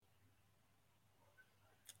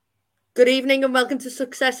Good evening and welcome to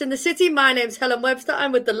Success in the City. My name's Helen Webster.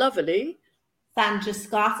 I'm with the lovely Sandra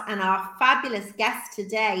Scott, and our fabulous guest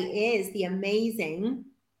today is the amazing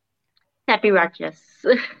Debbie Rogers.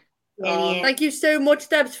 Oh, thank you so much,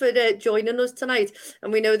 Debs, for joining us tonight.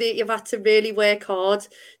 And we know that you've had to really work hard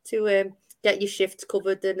to get your shifts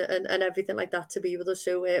covered and everything like that to be with us.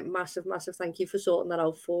 So massive thank you for sorting that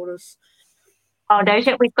out for us. Oh no,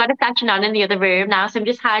 we've got a session on in the other room now, so I'm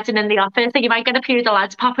just hiding in the office. So you might get a few of the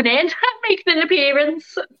lads popping in, making an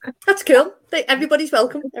appearance. That's cool. Everybody's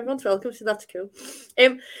welcome. Everyone's welcome, so that's cool.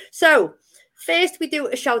 So first, we do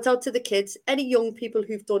a shout out to the kids, any young people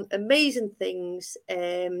who've done amazing things,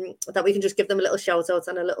 that we can just give them a little shout out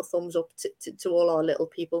and a little thumbs up to all our little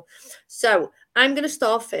people. So I'm going to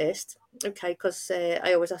start first, okay, because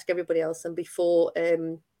I always ask everybody else, and before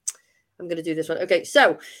I'm going to do this one. Okay,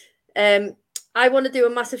 so I want to do a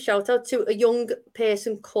massive shout out to a young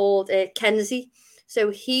person called Kenzie.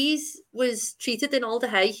 So was treated in Alder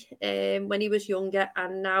Hey when he was younger,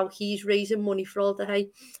 and now he's raising money for Alder Hey,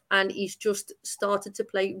 and he's just started to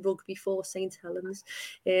play rugby for St Helens,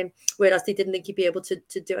 whereas they didn't think he'd be able to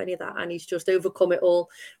do any of that, and he's just overcome it all,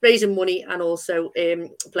 raising money and also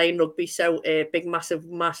playing rugby. So big, massive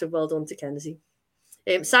well done to Kenzie.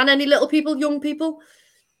 San, any little people, young people?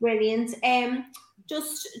 Brilliant.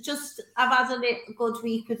 Just I've had a good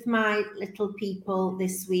week with my little people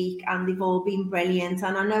this week, and they've all been brilliant.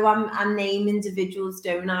 And I know I'm naming individuals,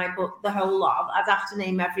 don't I? But the whole lot, I'd have to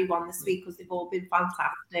name everyone this week because they've all been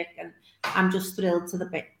fantastic, and I'm just thrilled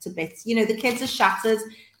to bits. You know, the kids are shattered.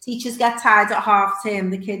 Teachers get tired at half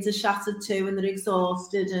term. The kids are shattered too, and they're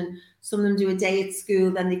exhausted. And some of them do a day at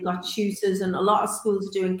school, then they've got tutors, and a lot of schools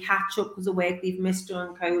are doing catch up because of work they've missed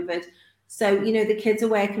during COVID. So, you know, the kids are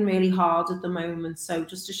working really hard at the moment. So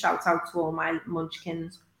just a shout out to all my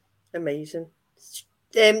munchkins. Amazing.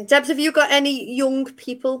 Debs, have you got any young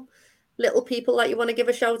people, little people that you want to give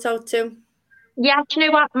a shout out to? Yeah, do you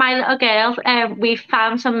know what? My little girl, we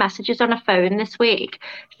found some messages on her phone this week.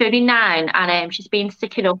 She's only 9, and she's been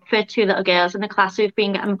sticking up for 2 little girls in the class who've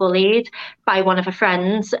been getting bullied by one of her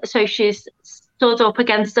friends. So she's stood up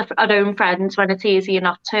against her own friends when it's easier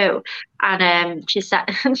not to. And she's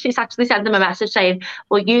actually sent them a message saying,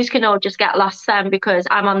 well, you can all just get lost then because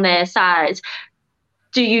I'm on their side.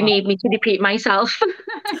 Do you need me to repeat myself? So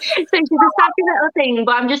she's a sassy little thing,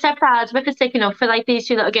 but I'm just so proud of her for sticking up for like these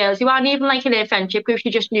 2 little girls who aren't even like in their friendship group. She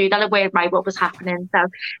just knew that it weren't right what was happening. So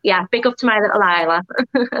yeah, big up to my little Isla.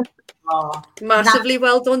 Massively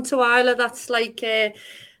well done to Isla. That's like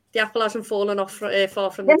the apple hasn't fallen off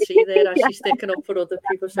far from the tree there, as she's sticking up for other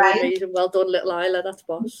people. So amazing. Well done, little Isla. That's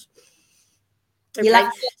boss. Okay.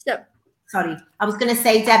 Sorry, I was going to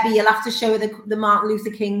say, Debbie, you'll have to show her the Martin Luther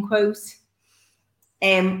King quote.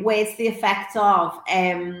 Where's the effect of,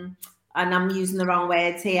 and I'm using the wrong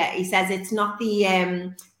words here. He says it's not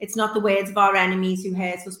the words of our enemies who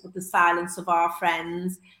hurt us, but the silence of our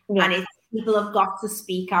friends. Yeah. And people have got to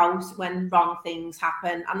speak out when wrong things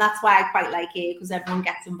happen, and that's why I quite like it, because everyone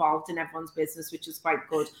gets involved in everyone's business, which is quite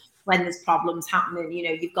good. When there's problems happening, you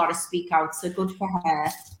know, you've got to speak out. So good for her.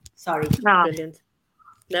 Sorry, brilliant.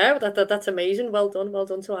 No, that's amazing. Well done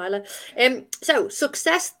to Isla. So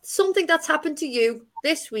success, something that's happened to you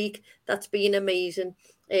this week that's been amazing.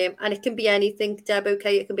 And it can be anything, Deb,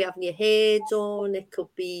 okay? It can be having your hair done, it could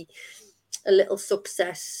be a little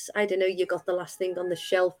success. I don't know, you got the last thing on the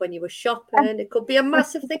shelf when you were shopping. It could be a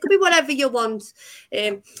massive thing, it could be whatever you want.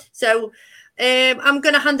 So I'm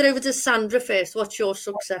going to hand it over to Sandra first. What's your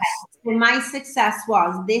success? My success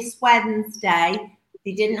was this Wednesday.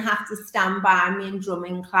 They didn't have to stand by me in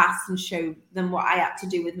drumming class and show them what I had to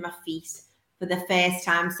do with my feet for the first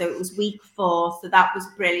time. So it was week 4. So that was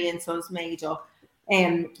brilliant. So I was made up.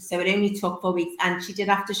 So it only took 4 weeks. And she did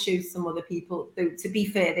have to show some other people. Though, to be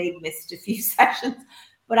fair, they missed a few sessions.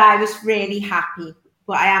 But I was really happy.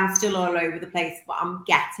 But I am still all over the place. But I'm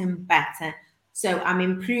getting better. So I'm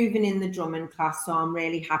improving in the drumming class. So I'm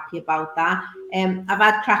really happy about that. I've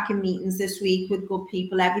had cracking meetings this week with good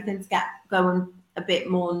people. Everything's going a bit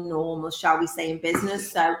more normal, shall we say, in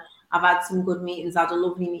business. So I've had some good meetings. I had a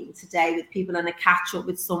lovely meeting today with people and a catch up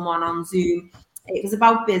with someone on Zoom. It was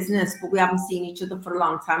about business, but we haven't seen each other for a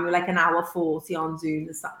long time. We're like an hour 40 on Zoom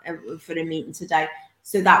for a meeting today.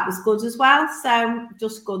 So that was good as well. So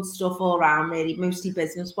just good stuff all around, really, mostly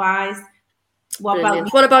business wise. What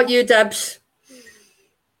about you, Debs?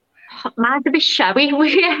 Mine's a bit showy.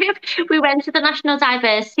 We went to the National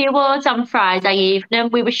Diversity Awards on Friday evening.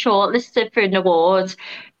 We were shortlisted for an award,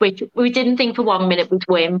 which we didn't think for 1 minute we'd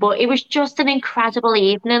win, but it was just an incredible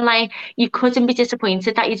evening. Like, you couldn't be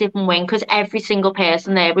disappointed that you didn't win, because every single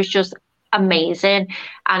person there was just amazing.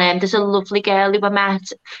 And there's a lovely girl who I met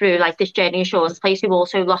through like this Journey Assurance place who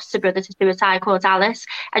also lost her brother to suicide called Alice,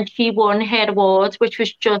 and she won her award, which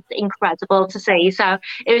was just incredible to see. So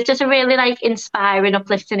it was just a really like inspiring,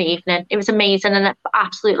 uplifting evening. It was amazing and an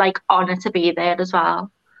absolute like honour to be there as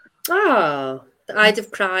well. Oh, I'd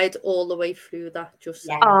have cried all the way through that. Just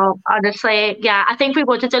saying. Oh, honestly, yeah, I think we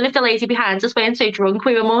would have done if the lady behind us weren't so drunk.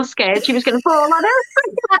 We were more scared she was going to fall on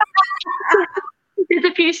us. There's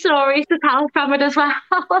a few stories to tell from it as well.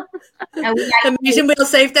 Amazing. We'll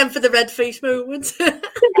save them for the red face moment.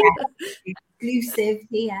 Exclusive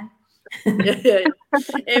here.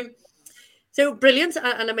 So brilliant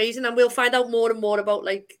and amazing, and we'll find out more and more about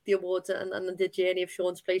like the awards and the journey of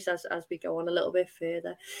Sean's place as we go on a little bit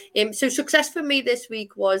further. So success for me this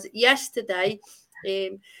week was yesterday.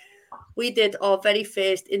 We did our very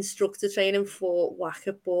first instructor training for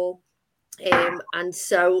racquetball, and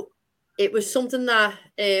so it was something that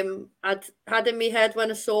I'd had in my head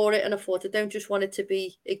when I saw it, and I thought I don't just want it to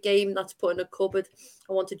be a game that's put in a cupboard.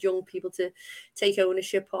 I wanted young people to take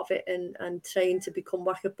ownership of it and train to become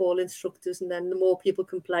racquetball instructors, and then the more people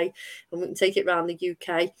can play, and we can take it around the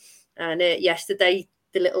UK. And yesterday,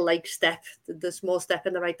 the little like step, the small step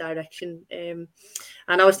in the right direction. And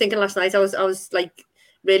I was thinking last night, I was like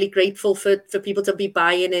really grateful for people to be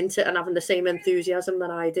buying into and having the same enthusiasm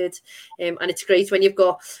that I did. And it's great when you've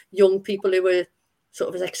got young people who are sort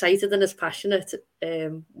of as excited and as passionate.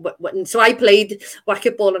 And so I played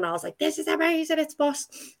racquetball and I was like, this is amazing, it's boss.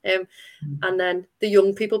 And then the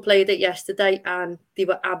young people played it yesterday and they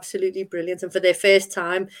were absolutely brilliant. And for their first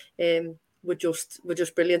time, were just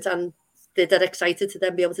brilliant. And they're that excited to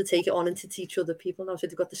then be able to take it on and to teach other people now. So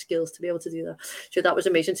they've got the skills to be able to do that. So that was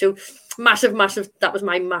amazing. So massive, that was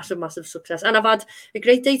my massive success. And I've had a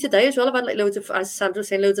great day today as well. I've had like loads of, as Sandra was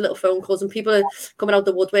saying, loads of little phone calls, and people are coming out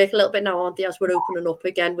the woodwork a little bit now, aren't they, as we're opening up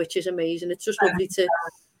again, which is amazing. It's just lovely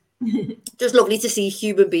to see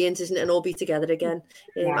human beings, isn't it, and all be together again.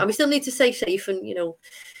 And we still need to stay safe and,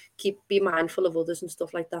 be mindful of others and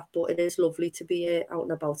stuff like that, but it is lovely to be out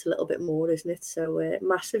and about a little bit more, isn't it? So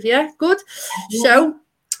massive, good. So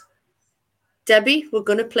Debbie, we're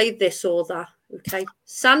going to play this or that, okay?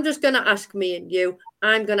 Sandra's going to ask me and you,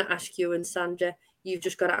 I'm going to ask you and Sandra. You've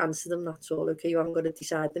just got to answer them, that's all, okay? You haven't got to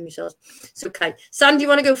decide them yourselves. It's okay. Sandra, do you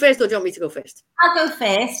want to go first or do you want me to go first? I'll go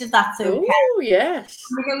first if that's okay. Oh, yes.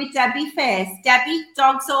 I'm going to go with Debbie first. Debbie,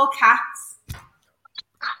 dogs or cats?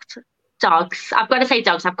 Dogs. I've got to say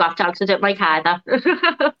dogs. I've got dogs. I don't like either.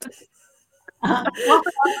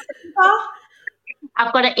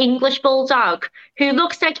 I've got an English bulldog who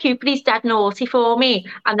looks dead cute, but he's dead naughty for me.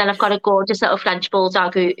 And then I've got a gorgeous little French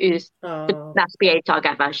bulldog who's the best behaved dog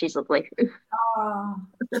ever. She's lovely.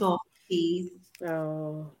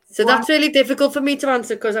 So that's really difficult for me to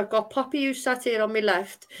answer because I've got Poppy who's sat here on my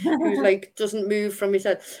left, who's like doesn't move from his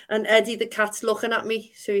head, and Eddie the cat's looking at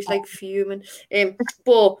me, so he's like fuming.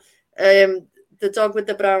 But the dog with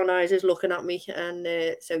the brown eyes is looking at me, and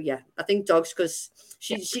so yeah, I think dogs because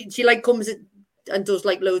she like comes and does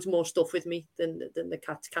like loads more stuff with me than the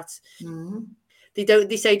cats. Cats,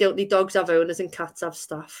 they say don't the dogs have owners and cats have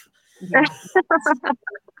staff.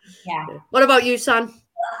 Yeah. What about you, Sam?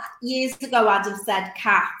 Years ago, I'd have said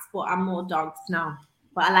cats, but I'm more dogs now.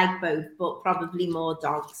 But I like both, but probably more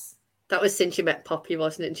dogs. That was since you met Poppy,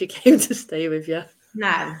 wasn't it? And she came to stay with you.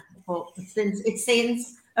 No, but since.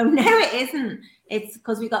 Oh no, it isn't. It's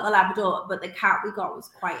because we got the Labrador, but the cat we got was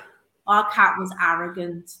our cat was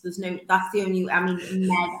arrogant. That's the only,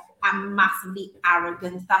 Meg, I'm massively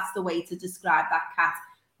arrogant. That's the way to describe that cat.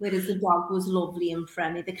 Whereas the dog was lovely and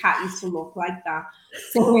friendly. The cat used to look like that.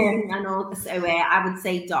 So, I would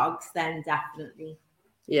say dogs then, definitely.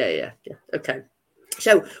 Yeah. Okay.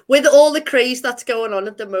 So with all the craze that's going on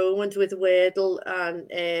at the moment with Wordle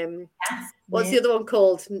and what's the other one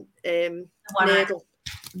called? Nerdle.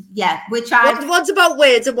 Yeah, which one's about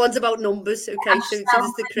words and one's about numbers. Okay, so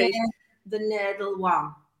there's the craze. The Nerdle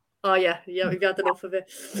one. Oh yeah, we've had enough of it.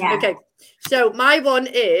 Yeah. Okay, so my one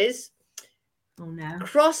is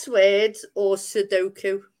crosswords or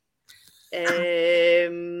Sudoku.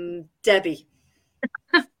 Debbie.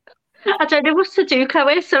 I don't know what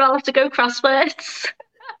Sudoku is, so I'll have to go crosswords.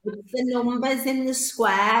 The numbers in the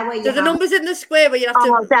square where the numbers in the square where you have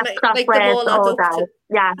to make them all add up.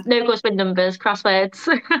 Yeah, no goes with numbers, crosswords.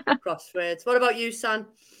 Crosswords. What about you, San?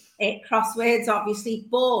 Crosswords, obviously,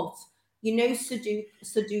 but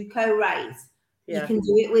Sudoku, right? Yeah. You can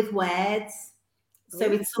do it with words.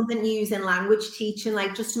 So it's something you use in language teaching,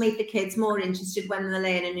 like just to make the kids more interested when they're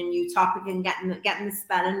learning a new topic and getting the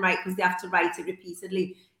spelling right, because they have to write it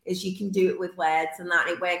repeatedly. Is you can do it with words, and that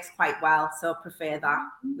it works quite well. So I prefer that,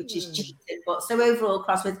 which is cheating. But so overall,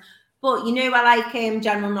 crosswords. But you know, I like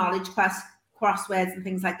general knowledge crosswords and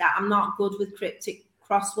things like that. I'm not good with cryptic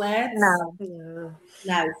crosswords. No. Yeah.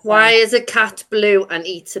 No. So. Why is a cat blue and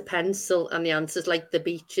eats a pencil? And the answer's like the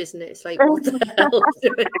beach, isn't it? It's like, what the hell?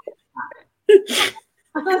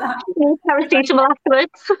 Paracetamol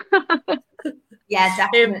afterwards. Yeah,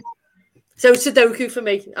 definitely. So Sudoku for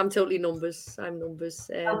me. I'm totally numbers. I'm numbers.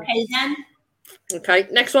 Okay, then. Okay,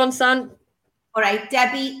 next one, San. All right,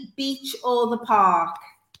 Debbie, beach or the park?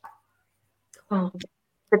 Oh,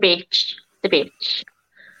 the beach. The beach.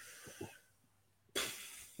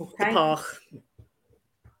 Okay. The park.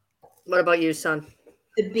 What about you, San?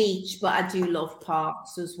 The beach, but I do love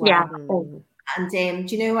parks as well. Yeah. And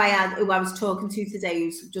do you know who I was talking to today,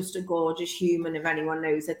 who's just a gorgeous human, if anyone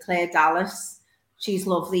knows her, Claire Dallas. She's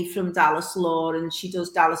lovely from Dallas Law, and she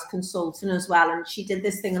does Dallas Consulting as well. And she did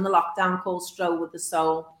this thing in the lockdown called Stroll with the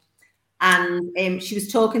Soul. And she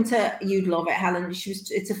was talking to, you'd love it, Helen.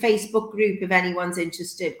 It's a Facebook group if anyone's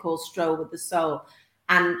interested, called Stroll with the Soul.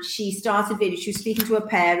 And she started video. She was speaking to her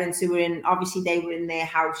parents who were obviously they were in their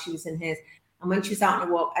house. She was in his. And when she was out on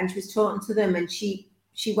a walk, and she was talking to them, and she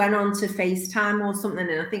went on to FaceTime or something,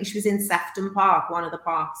 and I think she was in Sefton Park, one of the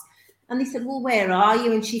parks. And they said, well, where are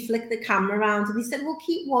you? And she flicked the camera around, and they said, well,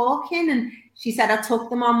 keep walking. And she said, I took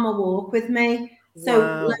them on my walk with me.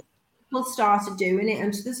 So people started doing it,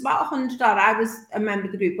 and there's about 100 odd. I was a member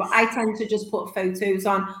of the group, but I tend to just put photos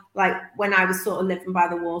on, like when I was sort of living by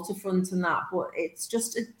the waterfront and that. But it's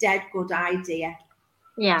just a dead good idea.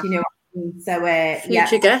 Yeah. Do you know what I mean? So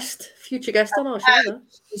future guest on our show.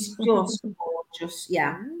 She's just gorgeous,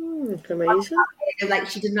 yeah. Amazing. Like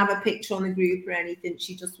she didn't have a picture on the group or anything.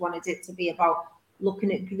 She just wanted it to be about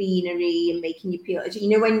looking at greenery and making you feel. You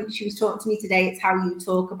know, when she was talking to me today, it's how you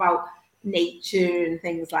talk about nature and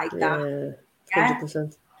things like that. Yeah,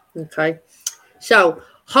 100%. Okay. So,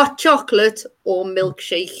 hot chocolate or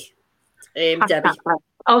milkshake? Debbie. Chocolate.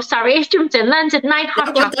 Oh, sorry, I jumped in then, didn't I?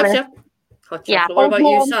 Hot chocolate. Hot chocolate. What about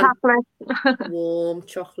you, San? Chocolate. Warm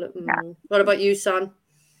chocolate. Yeah. What about you, San?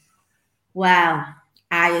 Well,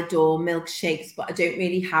 I adore milkshakes, but I don't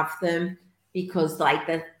really have them because like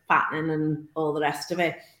the fattening and all the rest of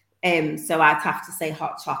it. So I'd have to say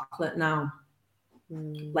hot chocolate now.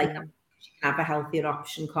 Like you can have a healthier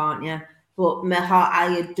option, can't you? But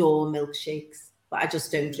I adore milkshakes, but I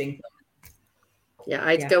just don't drink them. Yeah,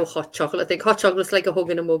 I'd go hot chocolate. I think hot chocolate's like a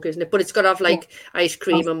hug in a mug, isn't it? But it's got to have like ice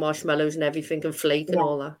cream and marshmallows and everything and flake and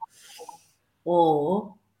all that.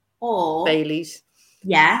 Or Baileys.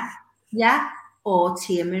 Yeah. Or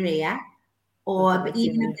Tia Maria. Or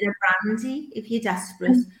even a bit of brandy if you're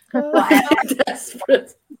desperate.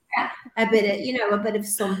 Desperate. A bit of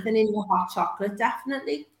something in your hot chocolate,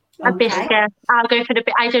 definitely. A biscuit. I'll go for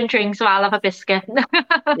I don't drink, so I'll have a biscuit.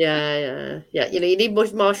 Yeah. You know, you need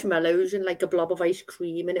marshmallows and like a blob of ice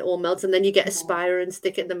cream, and it all melts, and then you get a spire and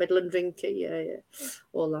stick it in the middle and drink it. Yeah.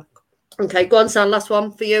 All that. Okay, go on, Sam. Last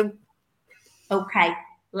one for you. Okay,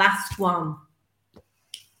 last one.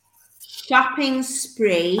 Shopping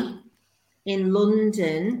spree in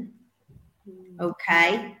London.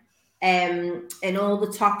 Okay. In all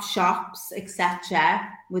the top shops, etc.,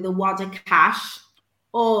 with a wad of cash,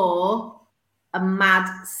 or a mad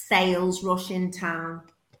sales rush in town.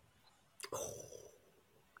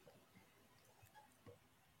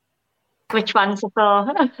 Which one's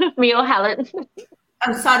for me or Helen?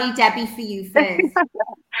 I'm sorry, Debbie, for you first.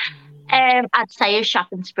 I'd say a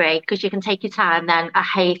shopping spree because you can take your time. Then I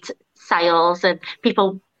hate sales and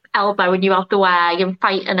people elbowing you out the way and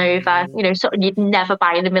fighting over, something you'd never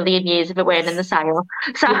buy in a million years if it weren't in the sale.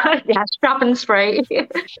 So yeah, shopping spree.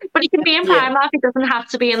 But it can be in Primark. It doesn't have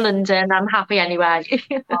to be in London. I'm happy anyway.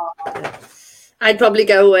 I'd probably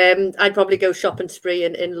go shopping spree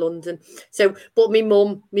in London. So, but my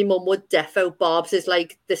mum would defo. Barb's is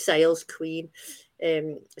like the sales queen.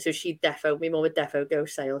 So my mum would defo go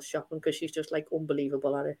sales shopping because she's just like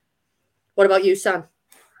unbelievable at it. What about you, Sam?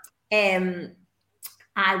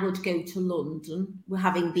 I would go to London,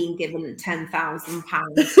 having been given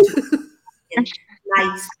 £10,000.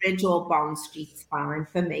 Knightsbridge or Bond Street's fine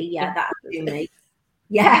for me. Yeah, that would do me.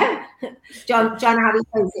 Yeah. John, how he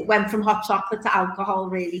goes, it went from hot chocolate to alcohol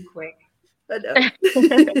really quick. I know.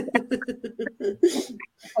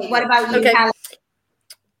 What about you, Helen?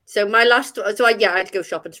 So my last, I'd go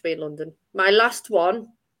shopping spree in London. My last one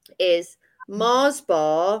is Mars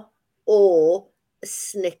bar or a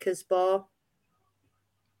Snickers bar.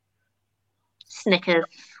 Snickers.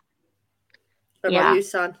 What about you,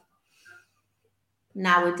 San?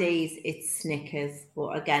 Nowadays it's Snickers,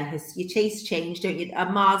 but again, your tastes change, don't you? A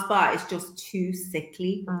Mars bar is just too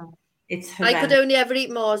sickly. It's I horrendous. could only ever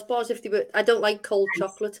eat Mars bars if they were. I don't like cold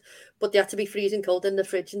chocolate, but they had to be freezing cold in the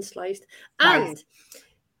fridge and sliced. Right. And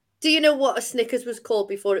do you know what a Snickers was called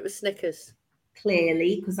before it was Snickers?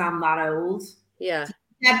 Clearly, because I'm that old. Yeah.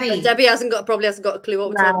 Debbie. Debbie probably hasn't got a clue what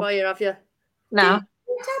we're talking about here, have you? No.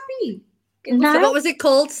 Debbie. No. So what was it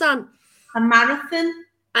called, San? A marathon.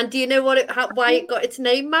 And do you know why it got its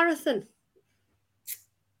name, Marathon?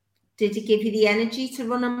 Did it give you the energy to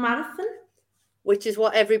run a marathon? Which is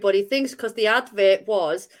what everybody thinks, because the advert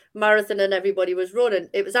was marathon and everybody was running.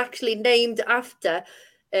 It was actually named after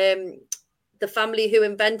the family who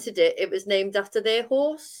invented it. It was named after their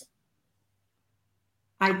horse.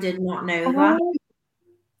 I did not know that.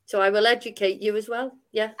 So I will educate you as well.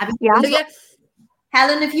 Yeah. Yeah. So, yeah.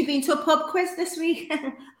 Helen, have you been to a pub quiz this week?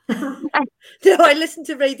 No, I listened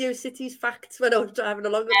to Radio City's facts when I was driving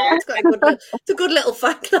along. It's a good little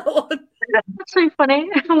fact, that one. That's so funny.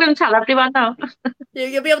 I'm going to tell everyone now.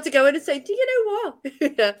 You'll be able to go in and say, do you know what?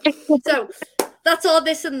 Yeah. So that's all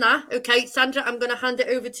this and that. Okay, Sandra, I'm going to hand it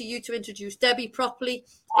over to you to introduce Debbie properly,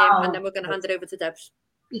 and then we're going to hand it over to Debs.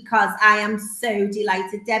 Because I am so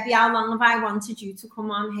delighted. Debbie, how long have I wanted you to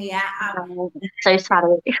come on here? So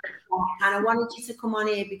sorry. And I wanted you to come on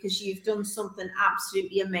here because you've done something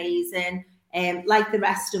absolutely amazing. Like the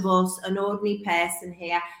rest of us, an ordinary person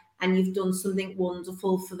here, and you've done something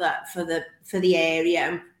wonderful for the area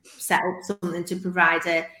and set up something to provide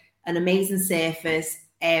an amazing service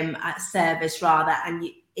rather, and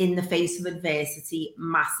you, in the face of adversity,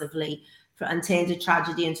 massively, and turned a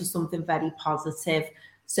tragedy into something very positive.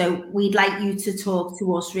 So we'd like you to talk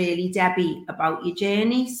to us, really, Debbie, about your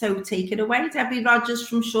journey. So take it away, Debbie Rogers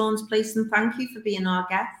from Sean's Place, and thank you for being our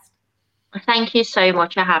guest. Thank you so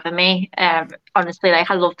much for having me. Honestly,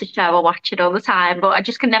 I love the show. I watch it all the time, but I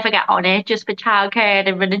just can never get on it just for childcare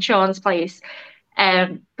and running Sean's Place.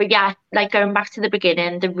 But yeah, going back to the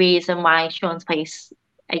beginning, the reason why Sean's Place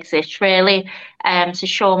exists, really. So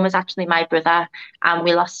Sean was actually my brother, and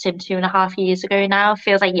we lost him 2.5 years ago now.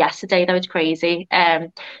 Feels like yesterday. That was crazy.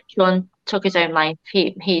 Sean took his own life.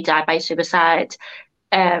 He died by suicide.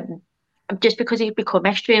 Just because he'd become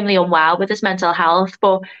extremely unwell with his mental health,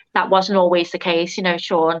 but that wasn't always the case.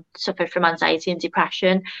 Sean suffered from anxiety and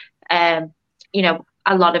depression. A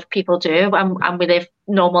lot of people do, and we live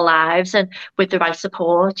normal lives, and with the right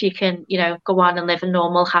support, you can, go on and live a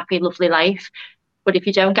normal, happy, lovely life. But if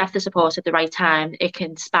you don't get the support at the right time, it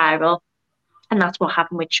can spiral. And that's what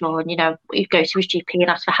happened with Sean. He'd go to his GP and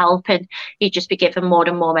ask for help, and he'd just be given more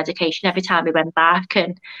and more medication every time he went back.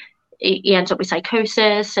 And he ends up with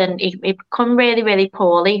psychosis, and he become really, really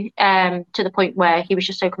poorly, to the point where he was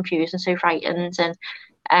just so confused and so frightened.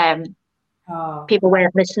 And people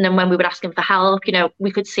weren't listening when we were asking for help.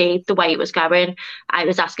 We could see the way it was going. I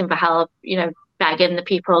was asking for help, begging the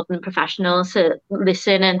people and the professionals to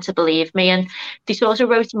listen and to believe me. And they sort of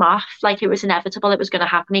wrote him off like it was inevitable, it was going to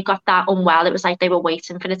happen. He got that unwell. It was like they were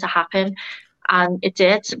waiting for it to happen. And it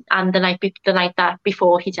did. And the night that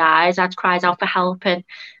before he died, I'd cried out for help, and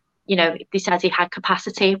they said he had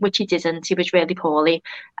capacity, which he didn't. He was really poorly.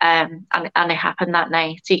 And it happened that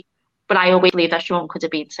night. But I always believe that Sean could have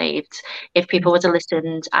been saved if people would have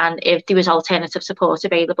listened and if there was alternative support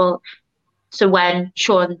available. So when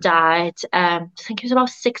Sean died, I think it was about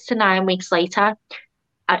 6 to 9 weeks later,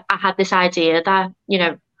 I had this idea that,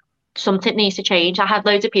 something needs to change. I had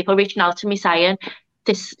loads of people reaching out to me saying,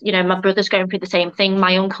 this, my brother's going through the same thing.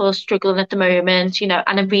 My uncle's struggling at the moment, and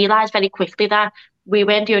I realised very quickly that we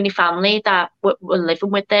weren't the only family that were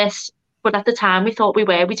living with this. But at the time, we thought we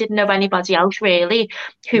were. We didn't know anybody else really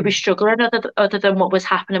who was struggling other than what was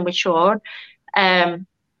happening with Sean.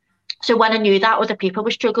 So when I knew that other people were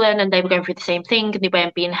struggling and they were going through the same thing and they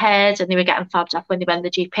weren't being heard and they were getting fobbed off when they went to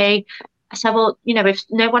the GP, I said, well, if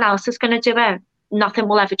no one else is going to do it, nothing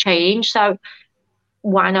will ever change. So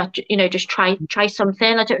why not, just try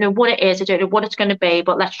something? I don't know what it is. I don't know what it's going to be,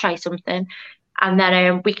 but let's try something. And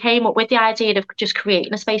then we came up with the idea of just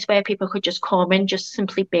creating a space where people could just come and just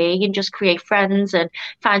simply be and just create friends and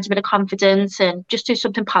find a bit of confidence and just do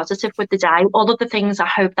something positive with the day. All of the things I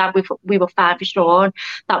hope that we were fine for Sean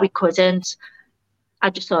that we couldn't. I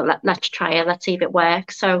just thought, let's try it. Let's see if it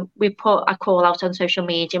works. So we put a call out on social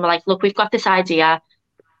media and we're like, look, we've got this idea.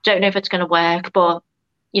 Don't know if it's going to work, but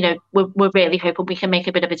we're really hoping we can make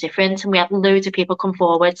a bit of a difference. And we had loads of people come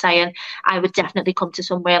forward saying, I would definitely come to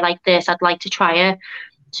somewhere like this. I'd like to try it.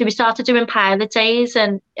 So we started doing pilot days,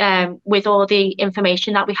 and with all the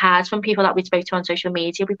information that we had from people that we spoke to on social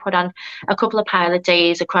media, we put on a couple of pilot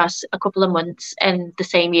days across a couple of months in the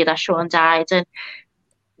same year that Sean died. And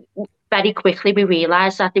very quickly we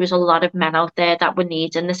realised that there was a lot of men out there that were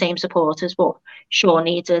needing the same support as what Sean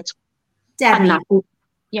needed. Debbie,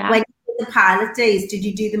 yeah. when the pilot days, did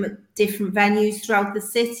you do them at different venues throughout the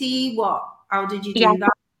city? How did you do that?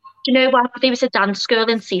 Do you know what? There was a dance school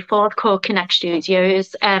in Seaforth called Connect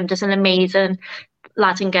Studios. There's an amazing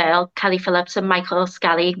lad and girl, Kelly Phillips and Michael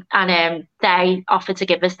Skelly, and they offered to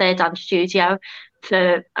give us their dance studio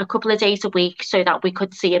for a couple of days a week so that we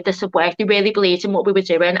could see if this would work. They really believed in what we were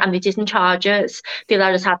doing, and they didn't charge us. They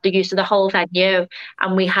let us have the use of the whole venue,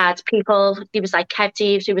 and we had people. There was like Kev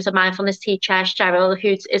Deves, who was a mindfulness teacher, Cheryl,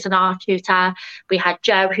 who is an art tutor. We had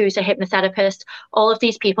Joe, who's a hypnotherapist. All of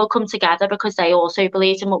these people come together because they also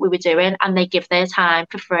believed in what we were doing, and they give their time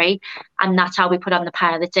for free. And that's how we put on the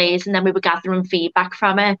pilot days, and then we were gathering feedback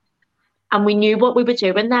from it. And we knew what we were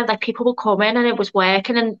doing there. Like, people were coming and it was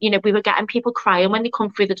working, and we were getting people crying when they come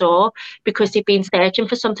through the door because they've been searching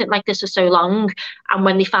for something like this for so long. And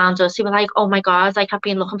when they found us, they were like, "Oh my God, like, I've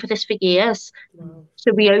been looking for this for years." Wow.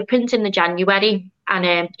 So we opened in the January,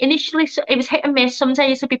 and initially it was hit and miss. Some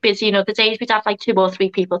days it'd be busy, other days we'd have like 2 or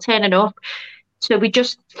 3 people turning up. So we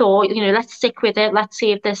just thought, let's stick with it. Let's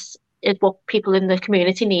see if this is what people in the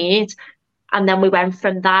community need. And then we went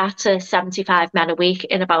from that to 75 men a week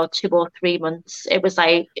in about 2 or 3 months. It was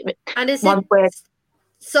like, and is one word.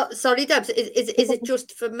 Sorry, Debs, is it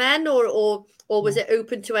just for men, or was it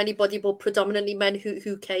open to anybody, but predominantly men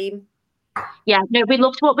who came? Yeah, no, we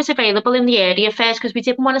looked what was available in the area first, because we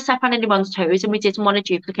didn't want to step on anyone's toes, and we didn't want to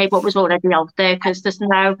duplicate what was already out there, because there's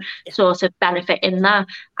no sort of benefit in that.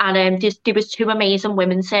 And there was 2 amazing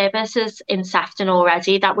women's services in Sefton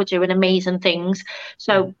already that were doing amazing things.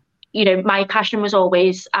 So my passion was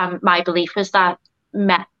always, my belief was that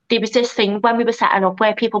there was this thing when we were setting up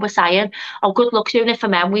where people were saying, "Oh, good luck doing it for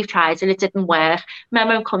men. We've tried it didn't work. Men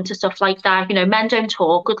won't come to stuff like that. Men don't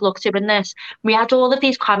talk. Good luck doing this." We had all of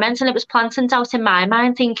these comments, and it was planting doubt in my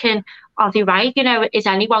mind, thinking, "Are they right? Is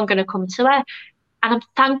anyone going to come to it?" And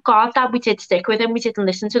thank God that we did stick with them. We didn't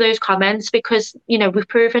listen to those comments, because, we've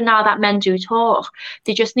proven now that men do talk.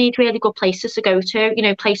 They just need really good places to go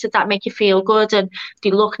to, places that make you feel good and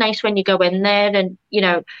they look nice when you go in there. And,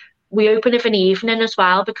 we open of an evening as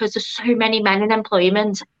well, because there's so many men in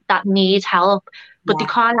employment that need help, but they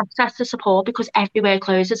can't access the support because everywhere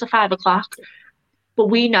closes at 5 o'clock. But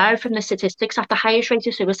we know from the statistics that the highest rate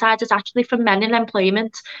of suicide is actually from men in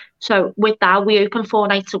employment. So with that, we open 4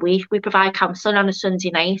 nights a week. We provide counselling on a Sunday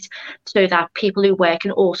night so that people who work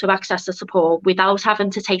can also access the support without having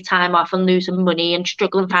to take time off and losing money and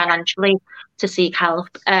struggling financially to seek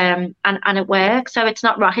help. And it works. So it's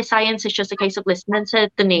not rocket science. It's just a case of listening to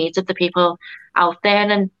the needs of the people out there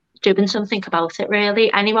and doing something about it,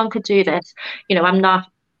 really. Anyone could do this. I'm not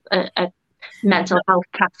a mental health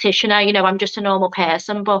practitioner, I'm just a normal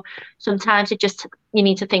person, but sometimes you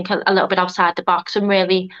need to think a little bit outside the box and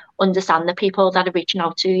really understand the people that are reaching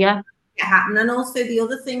out to you. It happened. And also the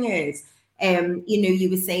other thing is, you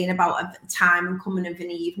were saying about a time and coming of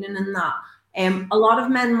an evening and that, a lot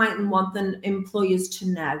of men mightn't want the employers to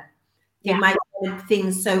know. They might want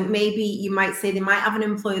things, so maybe you might say they might have an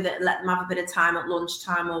employer that let them have a bit of time at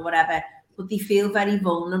lunchtime or whatever, but they feel very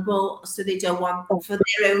vulnerable, so they don't want, for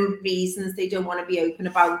their own reasons, they don't want to be open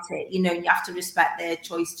about it. You have to respect their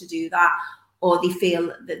choice to do that, or they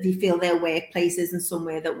feel their workplace isn't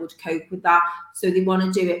somewhere that would cope with that, so they want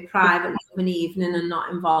to do it privately of an evening and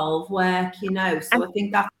not involve work. So I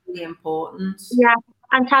think that's really important. Yeah.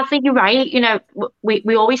 And Tazzy, you're right.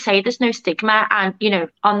 We always say there's no stigma, and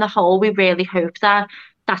on the whole, we really hope that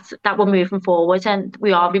we're moving forward and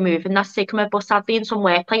we are removing that stigma. But sadly, in some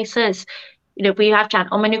workplaces, we have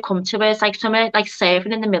gentlemen who come to us, like some are like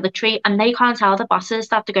serving in the military, and they can't tell the bosses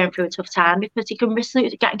that they're going through a tough time because they can risk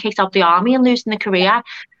getting kicked out of the army and losing their career.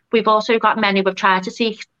 We've also got men who have tried to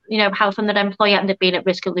seek, help from their employer, and they've been at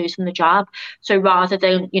risk of losing the job. So rather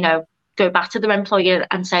than, go back to their employer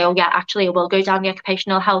and say, "Oh yeah, actually I will go down the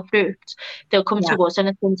occupational health route," they'll come to us on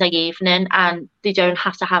a Sunday evening, and they don't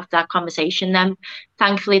have to have that conversation then.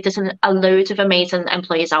 Thankfully, there's a load of amazing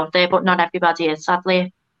employers out there, but not everybody is,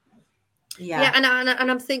 sadly. And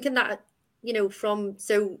I'm thinking that,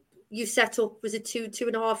 so you set up, was it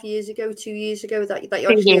 2.5 years ago, 2 years ago that you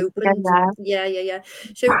actually opened? Yeah.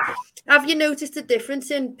 So have you noticed a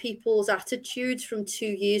difference in people's attitudes from 2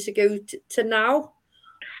 years ago to now?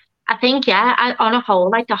 I think, on a whole,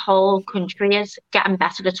 like the whole country is getting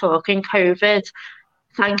better at talking. COVID,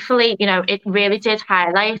 thankfully, it really did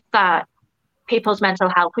highlight that people's mental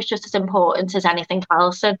health was just as important as anything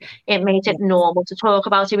else, and it made it normal to talk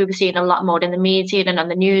about it. We were seeing a lot more in the media and on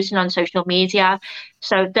the news and on social media.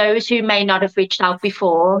 So those who may not have reached out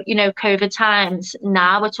before, COVID times,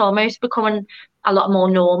 now it's almost becoming a lot more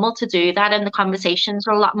normal to do that, and the conversations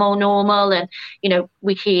are a lot more normal, and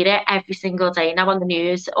we hear it every single day now on the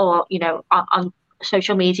news or on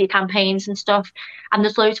social media campaigns and stuff. And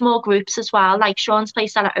there's loads more groups as well, like Sean's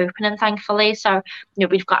Place, that are opening, thankfully. So,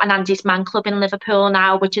 we've got an Andy's Man Club in Liverpool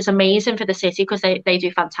now, which is amazing for the city because they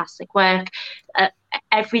do fantastic work.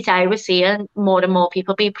 Every day we're seeing more and more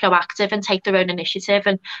people be proactive and take their own initiative,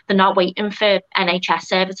 and they're not waiting for NHS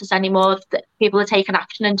services anymore. People are taking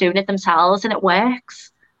action and doing it themselves, and it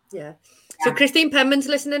works. Yeah. So Christine Penman's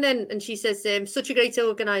listening in, and she says, such a great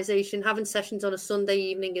organisation. Having sessions on a Sunday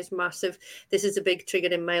evening is massive. This is a big trigger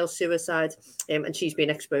in male suicide, and she's been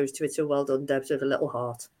exposed to it. So well done, Debs, with a little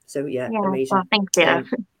heart. So yeah, amazing. Well, thank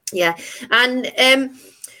you. Yeah, and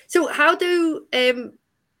so how do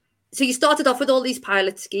so you started off with all these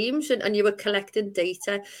pilot schemes, and you were collecting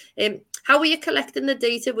data. How were you collecting the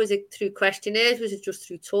data? Was it through questionnaires? Was it just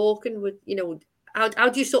through talking? How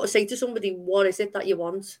do you sort of say to somebody, what is it that you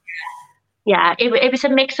want? Yeah, it was a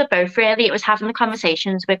mix of both, really. It was having the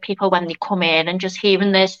conversations with people when they come in and just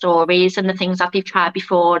hearing their stories and the things that they've tried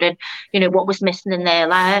before and, what was missing in their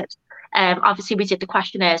lives. Obviously, we did the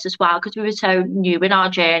questionnaires as well because we were so new in our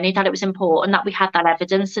journey that it was important that we had that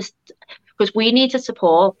evidence because we needed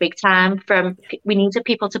support big time we needed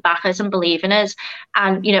people to back us and believe in us.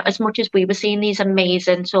 And, as much as we were seeing these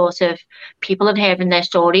amazing sort of people and hearing their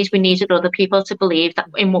stories, we needed other people to believe that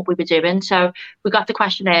in what we were doing. So we got the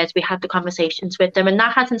questionnaires, we had the conversations with them, and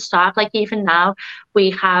that hasn't stopped. Like even now we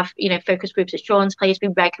have, focus groups at Sean's Place. We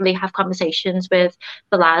regularly have conversations with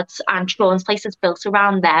the lads, and Sean's Place is built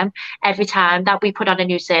around them. Every time that we put on a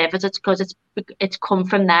new service, it's because it's come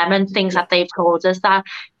from them and things that they've told us that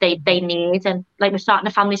they need. And like we're starting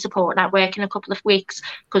a family support network in a couple of weeks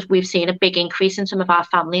because we've seen a big increase in some of our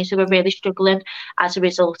families who are really struggling as a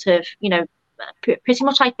result of, pretty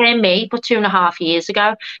much like me, but 2.5 years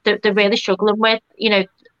ago, they're really struggling with,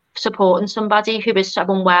 supporting somebody who is so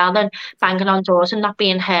unwell and banging on doors and not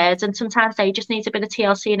being heard, and sometimes they just need a bit of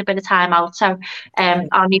TLC and a bit of time out. So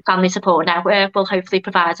our new family support network will hopefully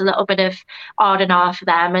provide a little bit of R&R for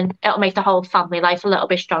them, and it'll make the whole family life a little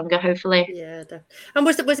bit stronger, hopefully. Yeah. And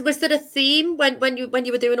was there a theme when you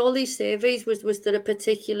were doing all these surveys? Was there a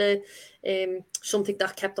particular something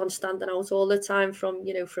that kept on standing out all the time from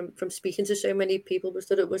speaking to so many people? Was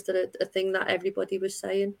there a thing that everybody was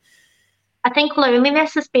saying? I think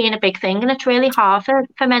loneliness has been a big thing, and it's really hard for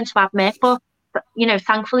men to admit, but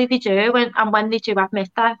thankfully they do, and when they do admit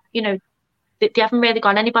that, they haven't really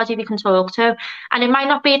got anybody they can talk to. And it might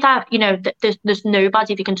not be that, there's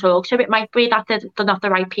nobody they can talk to. It might be that they're not the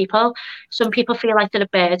right people. Some people feel like they're a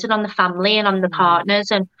burden on the family and on the partners,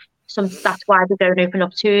 and that's why they don't open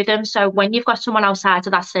up to them. So when you've got someone outside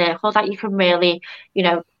of that circle that you can really,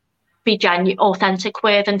 be genuine, authentic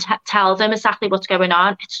with, and tell them exactly what's going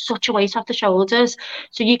on, it's such a weight off the shoulders.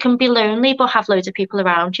 So you can be lonely but have loads of people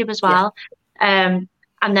around you as well.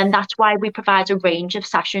 And then that's why we provide a range of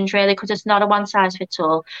sessions, really, because it's not a one size fits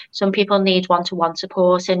all. Some people need one-to-one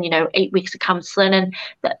support and 8 weeks of counselling, and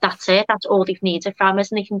that's it. That's all they've needed from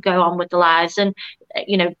us, and they can go on with their lives and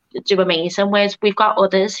do amazing. Whereas we've got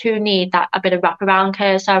others who need a bit of wraparound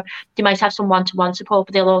care. So they might have some one-to-one support,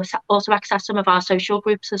 but they'll also access some of our social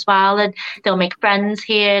groups as well, and they'll make friends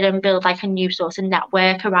here and build like a new sort of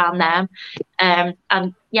network around them.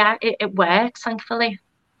 And yeah, it works, thankfully.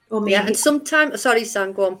 And sometimes, sorry,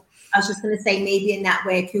 Sam, go on. I was just going to say maybe a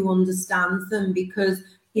network who understands them, because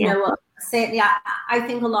you know what, certainly I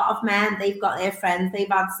think a lot of men, they've got their friends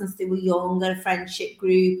they've had since they were young, a friendship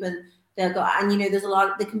group, and they've got, and there's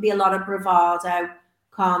there can be a lot of bravado,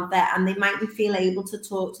 can't there? And they mightn't feel able to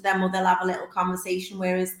talk to them, or they'll have a little conversation.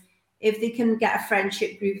 Whereas if they can get a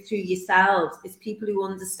friendship group through yourselves, it's people who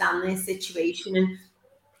understand their situation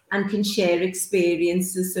and can share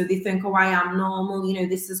experiences, so they think, oh, I am normal,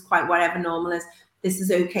 this is quite whatever normal is, this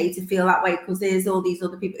is okay to feel that way, because there's all these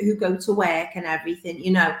other people who go to work and everything,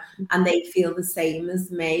 and they feel the same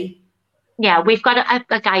as me. Yeah, we've got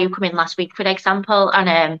a guy who came in last week, for example,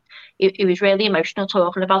 and he was really emotional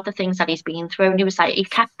talking about the things that he's been through. And he was like, he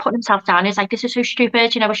kept putting himself down. He's like, this is so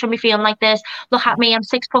stupid. I shouldn't be feeling like this. Look at me, I'm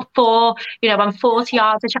 6'4", I'm 40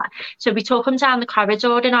 yards. So we took him down the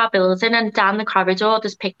corridor in our building, and down the corridor,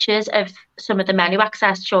 there's pictures of some of the men who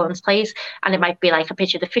access Sean's Place. And it might be like a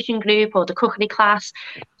picture of the fishing group or the cookery class.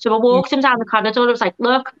 So I walked him down the corridor. I was like,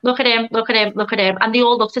 look at him, look at him, look at him. And they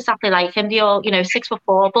all looked exactly like him. They all,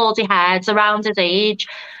 6'4", baldy heads, around his age.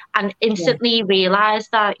 and instantly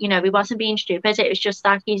realised that, you know, he wasn't being stupid. It was just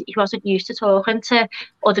that he wasn't used to talking to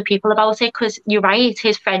other people about it, because you're right,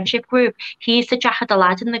 his friendship group, he's the jack of the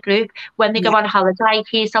lad in the group. When they go on holiday,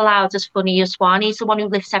 he's the loud as funny as Swan. He's the one who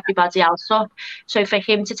lifts everybody else up. So for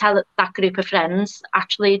him to tell that group of friends,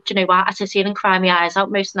 actually, do you know what, I sit here and cry my eyes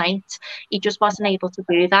out most nights, he just wasn't able to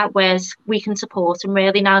do that, whereas we can support him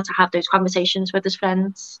really now to have those conversations with his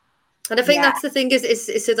friends. And I think that's the thing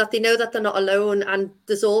is so that they know that they're not alone. And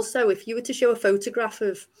there's also, if you were to show a photograph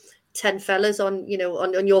of 10 fellas on, you know,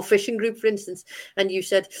 on your fishing group, for instance, and you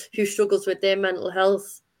said who struggles with their mental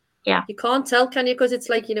health, you can't tell, can you? Because it's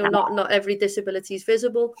like, you know, not every disability is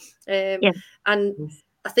visible. And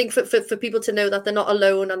I think for people to know that they're not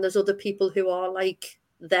alone and there's other people who are like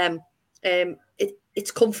them,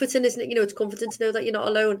 it's comforting, isn't it? You know, it's comforting to know that you're not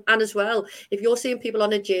alone. And as well, if you're seeing people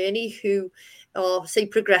on a journey who are, say,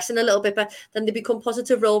 progressing a little bit, but then they become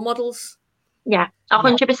positive role models. Yeah,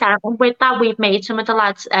 100%. And with that, we've made some of the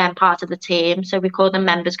lads part of the team, so we call them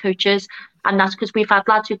members coaches, and that's because we've had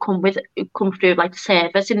lads who come through like the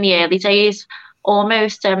service in the early days.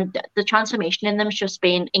 Almost the transformation in them has just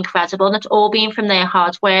been incredible, and it's all been from their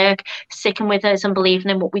hard work, sticking with us and believing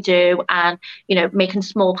in what we do, and, you know, making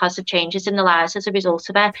small positive changes in their lives as a result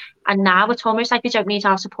of it. And now it's almost like we don't need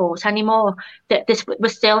our support anymore. We're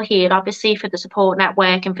still here, obviously, for the support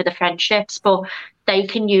network and for the friendships, but they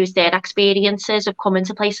can use their experiences of coming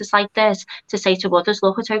to places like this to say to others,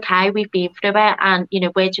 look, it's okay, we've been through it, and, you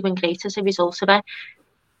know, we're doing great as a result of it.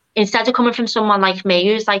 Instead of coming from someone like me,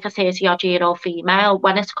 who's like a 30-odd-year-old female,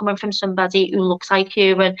 when it's coming from somebody who looks like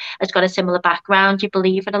you and has got a similar background, you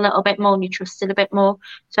believe it a little bit more and you trust it a bit more.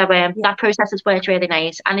 So that process has worked really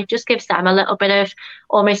nice, and it just gives them a little bit of,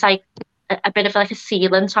 almost like a bit of like a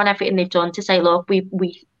sealant on everything they've done, to say, look, we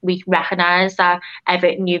recognise that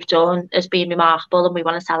everything you've done has been remarkable, and we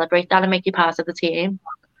want to celebrate that and make you part of the team.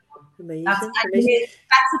 Amazing. That's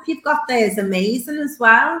if you've got theirs, amazing as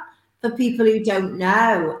well. For people who don't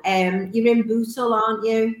know, you're in Bootle, aren't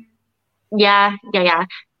you? Yeah.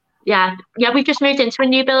 We've just moved into a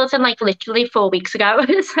new building like literally 4 weeks ago.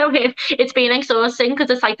 So it's been exhausting,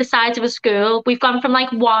 because it's like the size of a school. We've gone from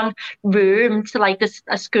like one room to like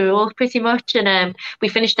a school pretty much, and we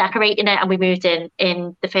finished decorating it and we moved in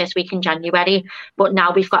the first week in January. But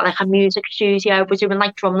now we've got like a music studio. We're doing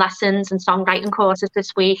like drum lessons and songwriting courses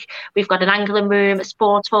this week. We've got an angling room, a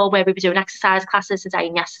sports hall where we were doing exercise classes today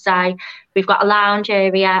and yesterday. We've got a lounge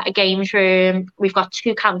area, a games room. We've got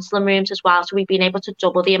 2 counselling rooms as well. So we've been able to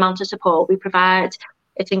double the amount of support we provide.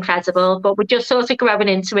 It's incredible, but we're just sort of growing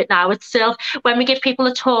into it now. It's still, when we give people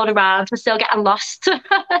a tour around, we're still getting lost. So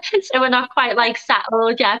we're not quite like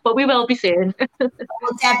settled yet, but we will be soon.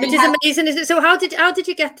 Which is amazing, isn't it? So how did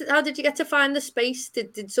you get to find the space?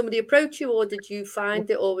 Did somebody approach you, or did you find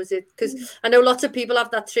it, or was it, because I know lots of people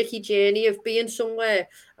have that tricky journey of being somewhere,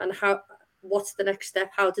 and what's the next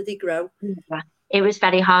step? How did they grow? Yeah. It was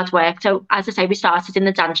very hard work. So as I say, we started in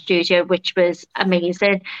the dance studio, which was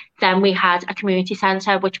amazing. Then we had a community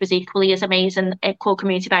centre, which was equally as amazing, called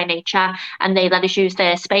Community by Nature, and they let us use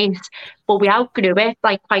their space. But we outgrew it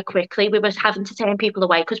like quite quickly. We were having to turn people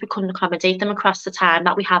away because we couldn't accommodate them across the time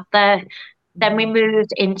that we had there. Then we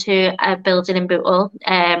moved into a building in Bootle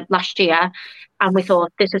last year, and we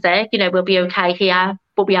thought, this is it, you know, we'll be okay here.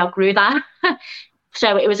 But we outgrew that.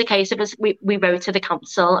 So it was a case of us, we wrote to the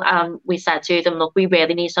council and we said to them, look, we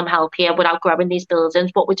really need some help here. We're outgrowing these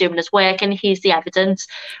buildings. What we're doing is working. Here's the evidence.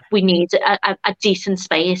 We need a decent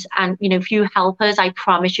space. And, you know, if you help us, I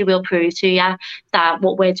promise you we'll prove to you that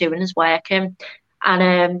what we're doing is working.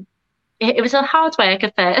 And it was a hard work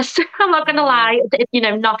at first. I'm not going to lie. You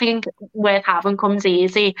know, nothing worth having comes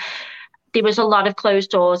easy. There was a lot of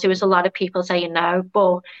closed doors. There was a lot of people saying no.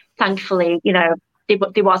 But thankfully, you know,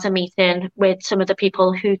 there was a meeting with some of the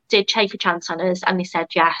people who did take a chance on us, and they said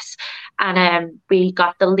yes. And we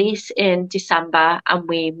got the lease in December and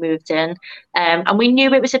we moved in. And we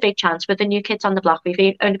knew it was a big chance with the New Kids on the Block.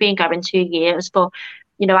 We've only been going 2 years, but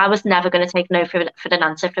you know, I was never going to take no for an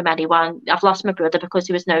answer from anyone. I've lost my brother because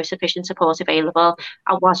there was no sufficient support available.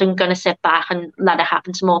 I wasn't going to sit back and let it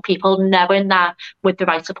happen to more people, knowing that with the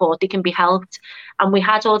right support, they can be helped. And we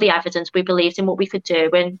had all the evidence. We believed in what we could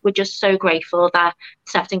do. And we're just so grateful that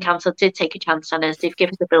Sefton Council did take a chance on us. They've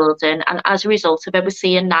given us the building. And as a result of it, we're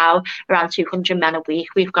seeing now around 200 men a week.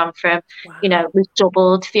 We've gone from, you know, we've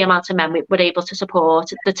doubled the amount of men we're able to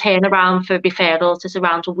support. The turnaround for referrals is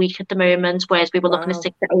around a week at the moment, whereas we were looking at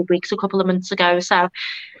 6 to 8 weeks a couple of months ago. So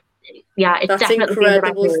yeah, it's that's definitely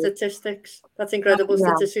incredible statistics. That's incredible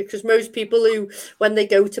statistics, because most people who, when they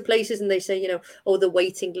go to places and they say, you know, oh, the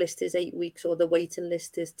waiting list is 8 weeks or the waiting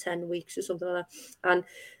list is 10 weeks or something like that, and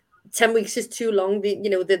 10 weeks is too long.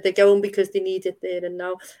 They're going because they need it there and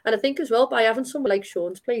now. And I think as well, by having somewhere like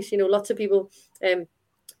Sean's Place, lots of people,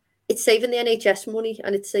 it's saving the NHS money,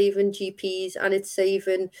 and it's saving GPs, and it's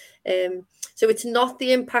saving, so it's not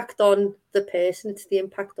the impact on the person, it's the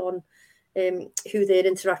impact on who they're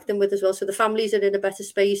interacting with as well. So the families are in a better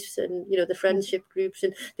space, and the friendship groups,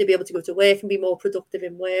 and they'll be able to go to work and be more productive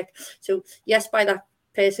in work. So yes, by that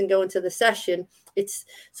person going to the session, it's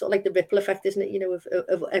sort of like the ripple effect, isn't it?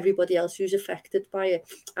 Of everybody else who's affected by it,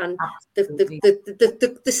 and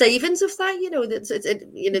the savings of that.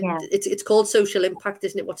 It's called social impact,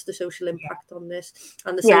 isn't it? What's the social impact on this?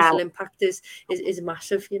 And the social impact is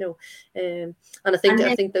massive, and I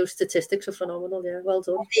think those statistics are phenomenal. Yeah, well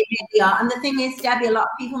done. They really are. And the thing is, Debbie, a lot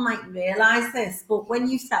of people might realise this, but when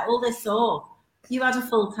you set all this up, you had a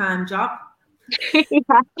full-time job.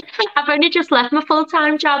 Yeah. I've only just left my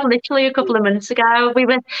full-time job literally a couple of months ago.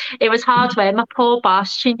 It was hard work. My poor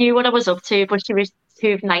boss, she knew what I was up to, but she was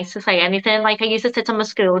too nice to say anything. Like, I used to sit on my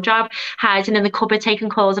school job, hiding in the cupboard, taking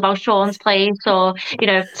calls about Sean's Place, or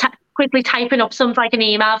quickly typing up something like an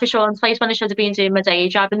email for Sean's Place when I should have been doing my day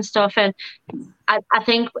job and stuff. And I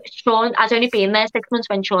think Sean, I'd only been there 6 months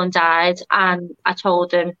when Sean died, and I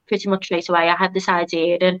told him pretty much straight away I had this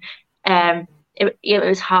idea, and it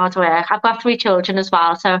was hard work. I've got 3 children as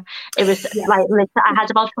well, so it was I had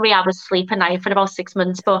about 3 hours sleep a night for about 6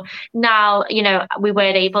 months. But now, we were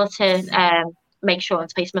able to make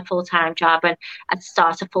Sean's Place my full-time job, and I'd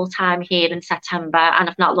start a full-time here in September, and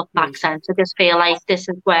I've not looked back since. I just feel like this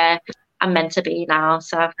is where I'm meant to be now.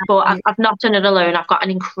 So, but I've not done it alone. I've got an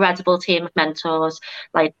incredible team of mentors.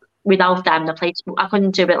 Like, without them, the place, I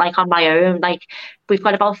couldn't do it on my own. Like, we've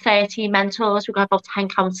got about 30 mentors, we've got about 10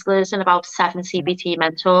 counsellors, and about 7 CBT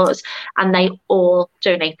mentors, and they all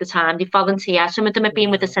donate the time. They volunteer. Some of them have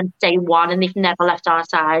been with us since day one, and they've never left our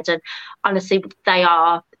side. And honestly, they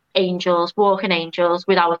are angels, walking angels.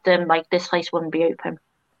 Without them, this place wouldn't be open.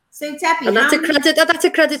 So Debbie, and that's a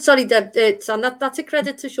credit. Sorry, Deb, that's a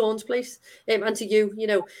credit to Sean's Place, and to you.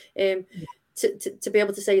 To be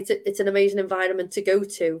able to say it's an amazing environment to go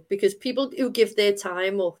to, because people who give their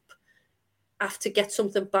time up have to get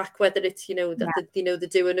something back, whether it's that they're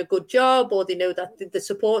doing a good job, or they know that they're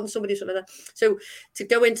supporting somebody, something like that. So to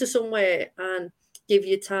go into somewhere and give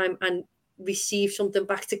your time and receive something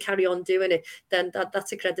back to carry on doing it, then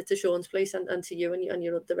that's a credit to Sean's Place and to you and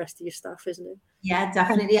the rest of your staff, isn't it? Yeah,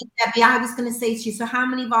 definitely. Debbie, I was going to say to you, so how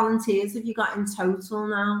many volunteers have you got in total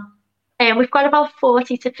now? We've got about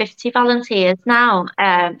 40 to 50 volunteers now.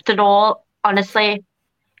 They're all, honestly,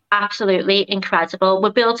 absolutely incredible.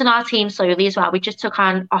 We're building our team slowly as well. We just took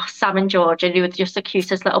on Sam and Georgia, who were just the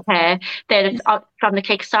cutest little pair. They're from the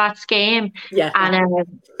Kickstart scheme. Yeah. And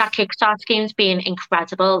that Kickstart scheme's been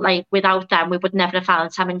incredible. Like, without them, we would never have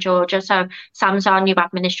found Sam and Georgia. So Sam's our new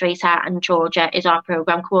administrator, and Georgia is our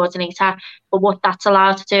program coordinator. But what that's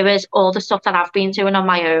allowed to do is all the stuff that I've been doing on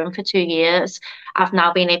my own for 2 years, I've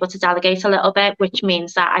now been able to delegate a little bit, which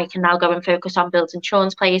means that I can now go and focus on building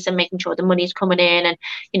Sean's Place and making sure the money's coming in, and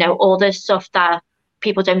all this stuff that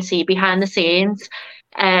people don't see behind the scenes.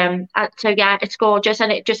 So yeah, it's gorgeous,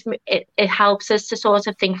 and it helps us to sort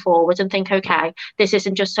of think forward and think, okay, this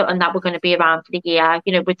isn't just something that we're going to be around for the year.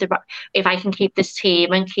 If I can keep this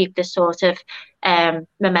team and keep this sort of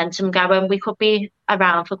momentum going, we could be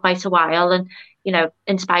around for quite a while, and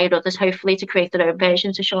inspire others hopefully to create their own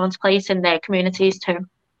versions of Sean's Place in their communities too.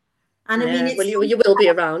 And I mean, well, you will be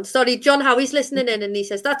around. Sorry, John Howie's listening in, and he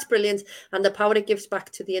says that's brilliant, and the power it gives back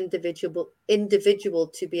to the individual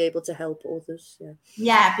to be able to help others.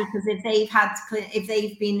 Yeah, because if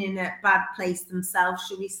they've been in a bad place themselves,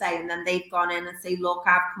 should we say, and then they've gone in and say, look,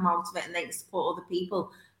 I've come out of it, and they can support other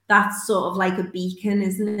people. That's sort of like a beacon,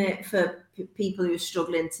 isn't it, for people who are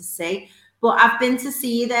struggling to see. But I've been to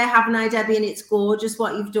see you there, haven't I, Debbie? And it's gorgeous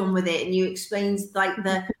what you've done with it, and you explained like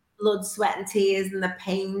the blood, sweat and tears and the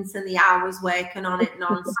pains and the hours working on it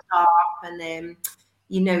non-stop, and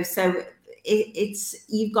so it's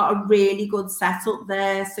you've got a really good setup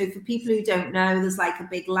there. So for people who don't know, there's like a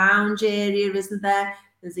big lounge area, isn't there?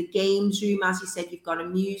 There's a games room, as you said. You've got a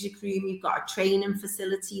music room, you've got a training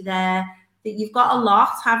facility there. That you've got a lot,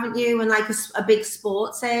 haven't you? And like a big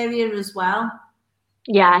sports area as well.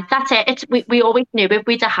 Yeah, that's it. We always knew if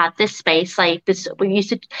we'd have had this space like this, we used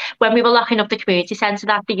to, when we were locking up the community centre,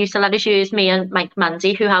 that they used to let us use, me and Mike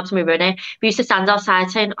Mandy, who helps me run it. We used to stand outside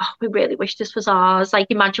saying, oh, we really wish this was ours. Like,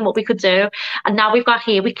 imagine what we could do. And now we've got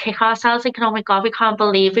here, we kick ourselves thinking, oh my God, we can't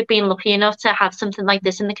believe we've been lucky enough to have something like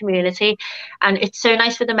this in the community. And it's so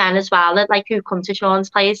nice for the men as well, that like who come to Sean's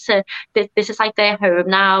Place. This is like their home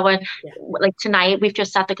now. And like tonight, we've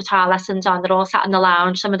just had the guitar lessons on. They're all sat in the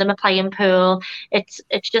lounge. Some of them are playing pool.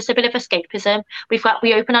 it's just a bit of escapism.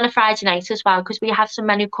 We open on a Friday night as well, because we have some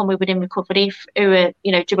men who come within recovery who are,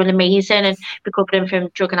 you know, doing amazing and recovering from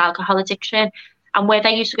drug and alcohol addiction. And where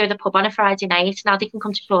they used to go to the pub on a Friday night, now they can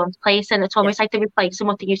come to Sean's place, and it's almost like they're replacing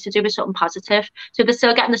what they used to do with something positive. So they're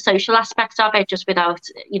still getting the social aspect of it, just without,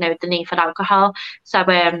 you know, the need for alcohol. So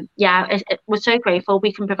we're so grateful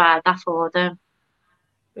we can provide that for them.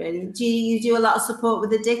 Brilliant. Do you do a lot of support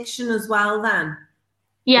with addiction as well then?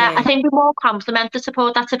 Yeah, I think we more complement the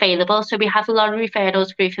support that's available. So we have a lot of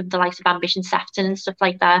referrals through from the likes of Ambition Sefton and stuff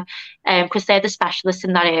like that, because they're the specialists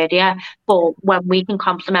in that area. But when we can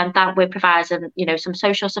complement that, we're providing, you know, some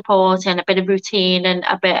social support and a bit of routine and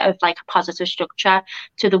a bit of like a positive structure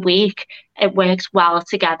to the week. It works well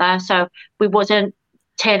together. So we wouldn't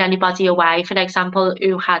turn anybody away, for example,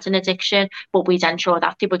 who had an addiction, but we'd ensure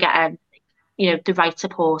that they were getting, you know, the right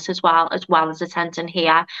support as well as attending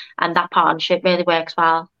here, and that partnership really works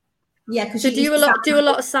well. Yeah, because so do you do a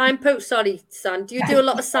lot of signpost? Sorry, San. Do you do a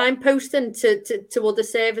lot of signposting to other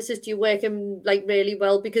services? Do you work them like really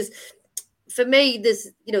well? Because for me,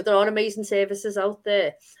 there are amazing services out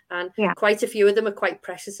there, and quite a few of them are quite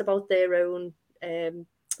precious about their own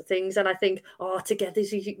things, and I think, together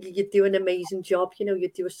you do an amazing job. You know, you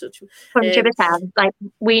do such 100%. Like,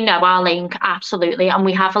 we know our link absolutely, and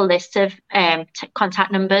we have a list of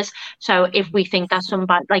contact numbers. So if we think that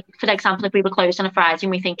somebody, like for example, if we were closed on a Friday and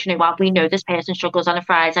we think, you know what, we know this person struggles on a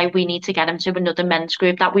Friday, we need to get them to another men's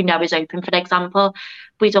group that we know is open, for example,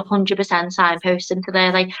 we'd 100% signpost into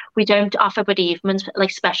there. Like, we don't offer bereavement,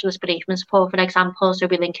 like specialist bereavement support, for example, so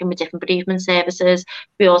we link in with different bereavement services.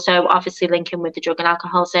 We also obviously link in with the drug and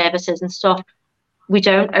alcohol services and stuff. We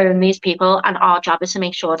don't own these people, and our job is to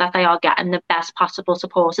make sure that they are getting the best possible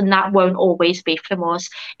support, and that won't always be from us.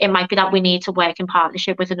 It might be that we need to work in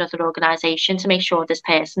partnership with another organisation to make sure this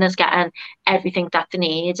person is getting everything that they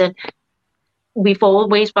need. And we've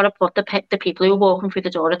always got to put the people who are walking through the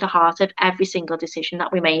door at the heart of every single decision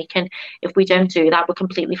that we make, and if we don't do that, we're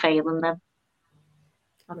completely failing them.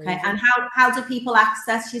 Okay, and how do people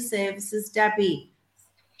access your services, Debbie?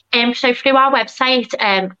 So through our website,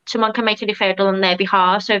 someone can make a referral on their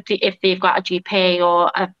behalf. So if they've got a GP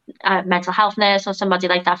or a mental health nurse or somebody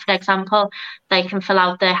like that, for example, they can fill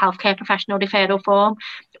out the healthcare professional referral form,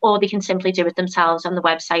 or they can simply do it themselves on the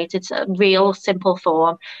website. It's a real simple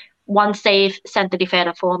form. Once they've sent the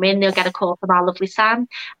referral form in, they'll get a call from our lovely Sam,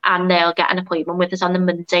 and they'll get an appointment with us on the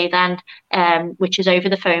Monday then, which is over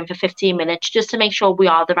the phone for 15 minutes, just to make sure we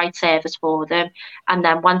are the right service for them. And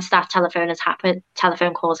then once that telephone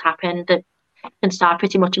calls happen, they can start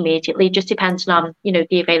pretty much immediately, just depending on, you know,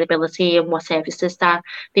 the availability and what services that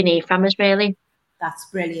they need from us, really. That's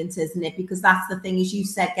brilliant, isn't it? Because that's the thing, as you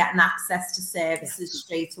said, getting access to services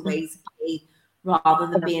straight away is key, rather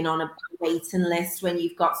than being on a waiting list. When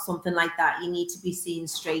you've got something like that, you need to be seen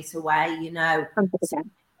straight away, you know. 100%. So I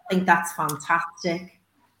think that's fantastic.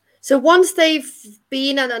 So once they've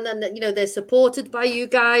been and you know, they're supported by you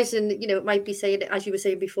guys, and you know, it might be saying, as you were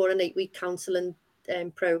saying before, an 8-week counselling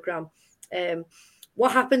program,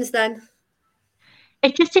 what happens then?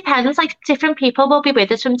 It just depends. Like, different people will be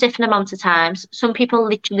with us from different amounts of times. Some people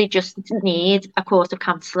literally just need a course of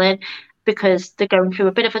counselling because they're going through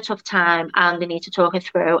a bit of a tough time and they need to talk it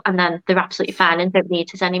through, and then they're absolutely fine and don't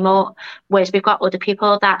need us anymore. Whereas we've got other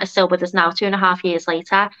people that are still with us now 2.5 years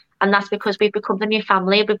later, and that's because we've become the new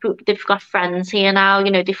family. They've got friends here now,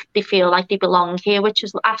 you know, they feel like they belong here, which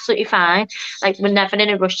is absolutely fine. Like, we're never in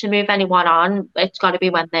a rush to move anyone on. It's got to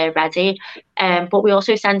be when they're ready. But we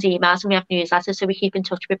also send emails and we have newsletters, so we keep in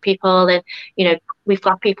touch with people. And, you know, we've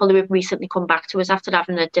got people who have recently come back to us after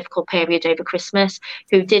having a difficult period over Christmas,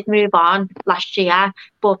 who did move on last year,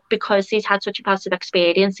 but because they'd had such a positive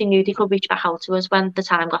experience, they knew they could reach back out to us when the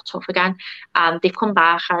time got tough again. And they've come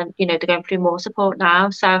back, and, you know, they're going through more support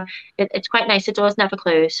now. So it's quite nice. The door's never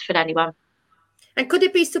closed for anyone. And could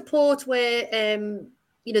it be support where,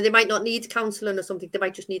 you know, they might not need counselling or something? They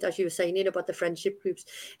might just need, as you were saying, you know, about the friendship groups.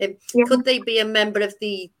 Could they be a member of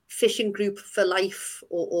the fishing group for life,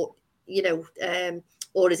 or you know,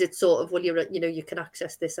 or is it sort of, well, you know, you can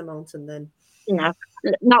access this amount and then? No,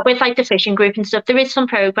 not with like the fishing group and stuff. There is some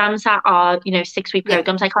programs that are, you know, 6-week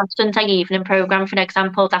programs, like Constant Evening program, for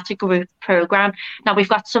example. That's a group program. Now, we've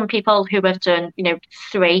got some people who have done, you know,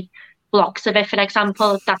 3 blocks of it, for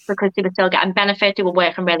example. That's because they were still getting benefit, they were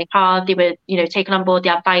working really hard, they were, taking on board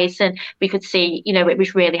the advice, and we could see, it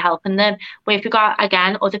was really helping them. But if you've got,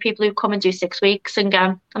 again, other people who come and do 6 weeks and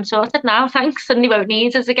go, I'm sorted now, thanks, and they won't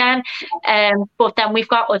need us again. But then we've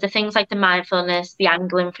got other things like the mindfulness, the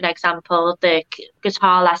angling, for example, the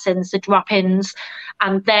guitar lessons, the drop-ins,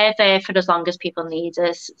 and they're there for as long as people need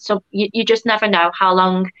us. So you just never know how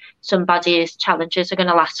long somebody's challenges are going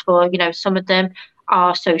to last for. Some of them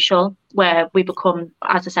are social, where we become,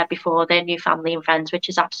 as I said before, their new family and friends, which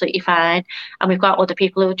is absolutely fine. And we've got other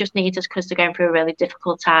people who just need us because they're going through a really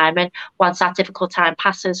difficult time. And once that difficult time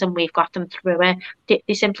passes and we've got them through it,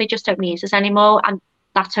 they simply just don't need us anymore. And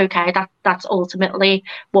that's okay. That's ultimately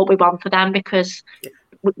what we want for them, because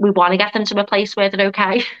we want to get them to a place where they're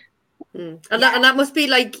okay. And that must be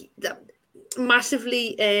like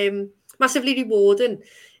massively rewarding.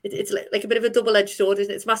 It's like a bit of a double-edged sword,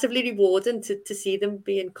 isn't it? It's massively rewarding to see them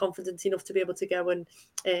being confident enough to be able to go and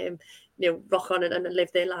rock on and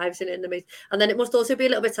live their lives in the maze. And then it must also be a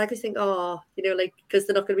little bit sad because you think, because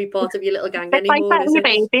they're not going to be part of your little gang anymore. It's like letting your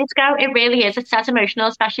babies go. It really is. It's that emotional,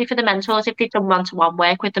 especially for the mentors if they've done one-to-one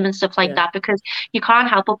work with them and stuff like that, because you can't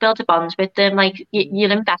help but build a bond with them. Like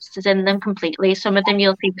you're invested in them completely. Some of them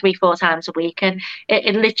you'll see 3-4 times a week, and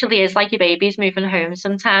it literally is like your baby's moving home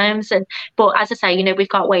sometimes. But as I say, we've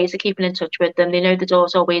got ways of keeping in touch with them. They know the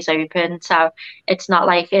door's always open, so it's not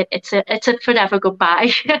like it's a forever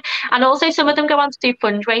goodbye. And also some of them go on to do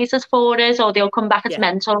fundraisers for us, or they'll come back as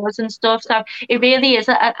mentors and stuff. So it really is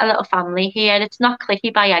a little family here. It's not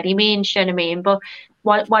clicky by any means, you know what I mean? But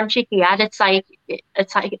once you're here, it's like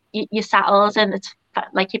you're settled, and it's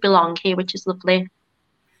like you belong here, which is lovely.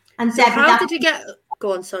 And so how did you get?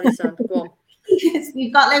 Go on, sorry, Sam. Go on.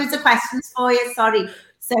 We've got loads of questions for you. Sorry.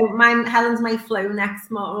 So Helen's may flow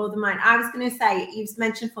next more than mine. I was going to say, you've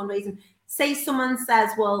mentioned fundraising. Say someone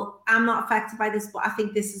says, well, I'm not affected by this, but I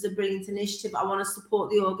think this is a brilliant initiative. I want to support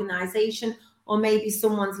the organisation. Or maybe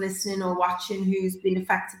someone's listening or watching who's been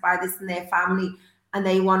affected by this in their family and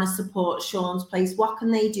they want to support Sean's Place. What can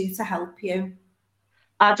they do to help you?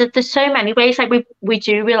 There's so many ways. Like we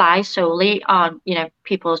do rely solely on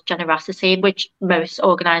people's generosity, which most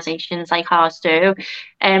organisations like ours do.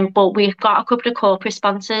 But we've got a couple of corporate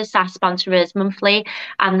sponsors that sponsor us monthly,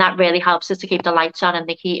 and that really helps us to keep the lights on and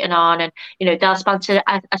the heating on. And they'll sponsor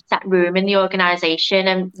a set room in the organisation,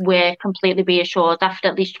 and we're completely reassured that for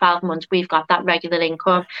at least 12 months we've got that regular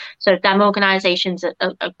income. So them organisations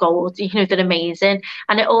are gold. They're amazing,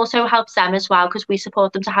 and it also helps them as well, because we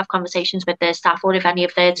support them to have conversations with their staff, or if any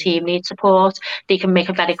of their team needs support, they can make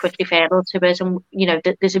a very quick referral to us, and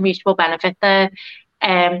there's a mutual benefit there.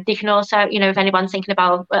 They can also, if anyone's thinking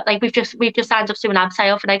about, like we've just signed up to an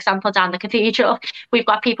abseil, for example, down the cathedral. We've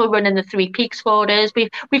got people running the 3 Peaks for us.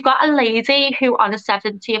 We've got a lady who on her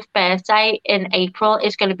 70th birthday in April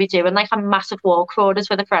is going to be doing like a massive walk for us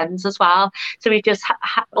with her friends as well. So we've just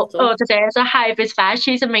ordered her as a high-vis fair.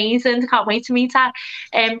 She's amazing. Can't wait to meet her.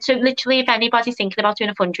 So literally, if anybody's thinking about doing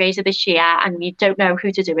a fundraiser this year and you don't know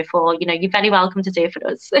who to do it for, you're very welcome to do it for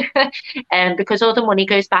us. Because all the money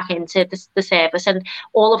goes back into the service, and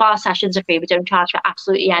all of our sessions are free. We don't charge for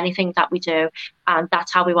absolutely anything that we do, and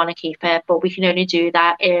that's how we want to keep it. But we can only do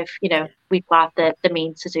that if we've got the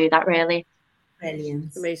means to do that. Really,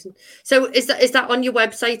 brilliant, amazing. So is that on your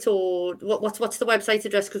website, or what's the website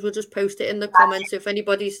address? Because we'll just post it in the comments. So if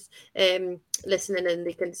anybody's listening in,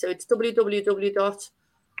 they can. So it's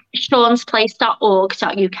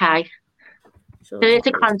www.seansplace.org.uk. There's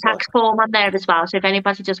a contact form on there as well. So if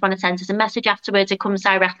anybody just want to send us a message afterwards, it comes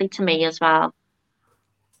directly to me as well.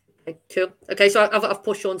 Cool. Okay, so I've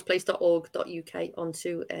pushed seansplace.org.uk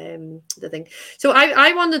onto the thing. So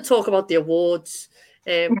I want to talk about the awards.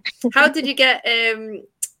 How did you get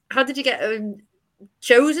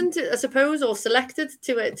chosen to, I suppose, or selected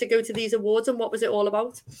to go to these awards, and what was it all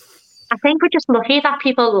about? I think we're just lucky that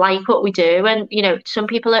people like what we do, and some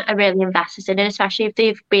people are really invested in it, especially if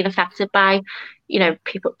they've been affected by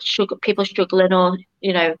people struggling, or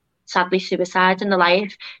sadly suicide in their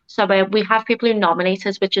life. So we have people who nominate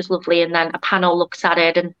us, which is lovely, and then a panel looks at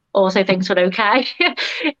it and also thinks we're okay.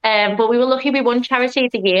 But we were lucky. We won Charity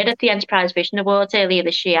of the Year at the Enterprise Vision Awards earlier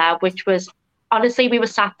this year, which was, honestly, we were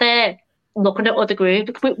sat there looking at other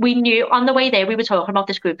groups. We knew on the way there, we were talking about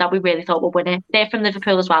this group that we really thought would win it. They're from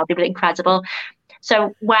Liverpool as well. They were incredible.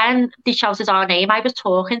 So when they shouted our name, I was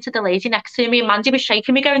talking to the lady next to me, and Mandy was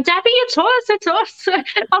shaking me, going, "Debbie, it's us, it's us." I was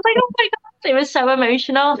like, oh my God, it was so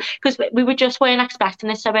emotional, because we weren't expecting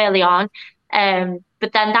this so early on.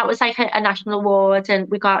 But then that was like a national award, and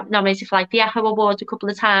we got nominated for like the Echo Awards a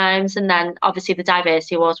couple of times, and then obviously the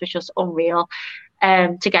Diversity Awards, which was unreal.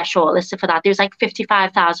 to get shortlisted for that. There was like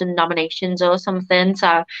 55,000 nominations or something.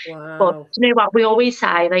 So, but Wow. you know what? We always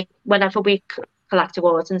say, like, whenever we collect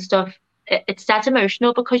awards and stuff, it's that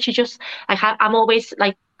emotional because you just like I'm always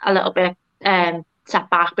like a little bit set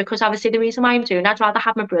back because obviously the reason why I'm doing it, I'd rather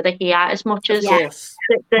have my brother here as much Of as course.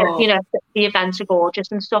 the events are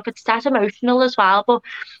gorgeous and stuff. It's that emotional as well, but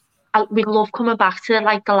we love coming back to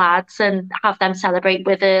like the lads and have them celebrate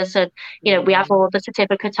with us, and we have all the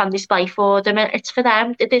certificates on display for them. And it's for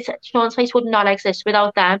them. This Sean's Place would not exist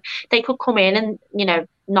without them. They could come in and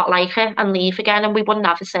not like it and leave again, and we wouldn't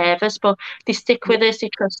have a service. But they stick with us, they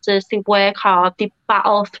trust us, they work hard, they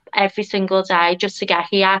battle every single day just to get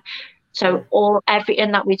here. So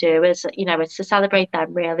everything that we do is it's to celebrate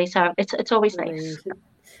them really. So it's always nice.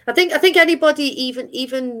 I think anybody,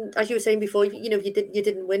 even as you were saying before, you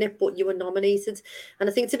didn't win it, but you were nominated, and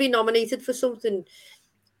I think to be nominated for something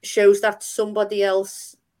shows that somebody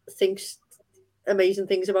else thinks amazing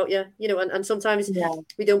things about you, and sometimes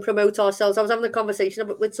we don't promote ourselves. I was having a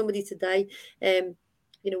conversation with somebody today.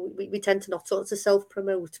 We tend to not sort of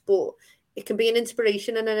self-promote, but it can be an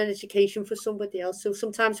inspiration and an education for somebody else. So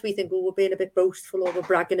sometimes we think, we're being a bit boastful or we're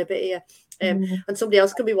bragging a bit here. And somebody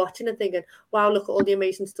else can be watching and thinking, wow, look at all the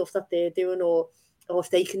amazing stuff that they're doing, or if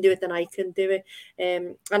they can do it, then I can do it.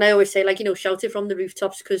 And I always say, like, shout it from the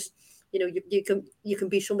rooftops, because you can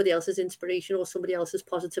be somebody else's inspiration or somebody else's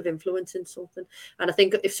positive influence in something. And I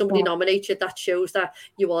think if somebody nominates you, that shows that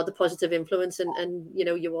you are the positive influence, and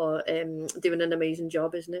you are doing an amazing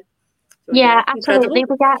job, isn't it? So, yeah, absolutely.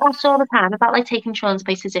 We get asked all the time about like taking Sean's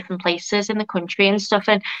Place to different places in the country and stuff,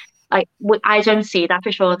 and like I don't see that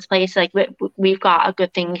for Sean's Place. Like we've got a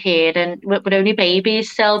good thing here, and we're only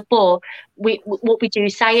babies still. But what we do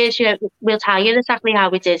say is, we'll tell you exactly how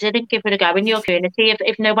we did it and give it a go in your community.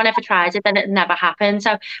 If no one ever tries it, then it never happens.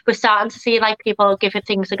 So we're starting to see like people giving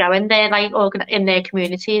things a go in their in their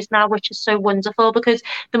communities now, which is so wonderful, because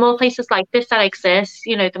the more places like this that exist,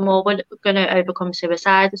 the more we're going to overcome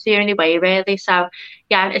suicide. It's the only way, really. So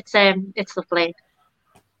yeah, it's lovely.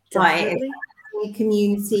 Definitely.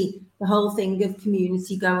 Community, the whole thing of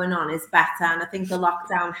community going on is better, and I think the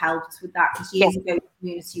lockdown helped with that, because years ago the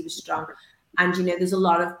community was strong, and there's a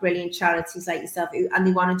lot of brilliant charities like yourself and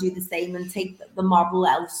they want to do the same and take the model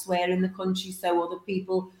elsewhere in the country so other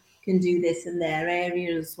people can do this in their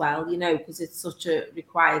area as well, because it's such a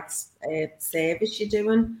required service you're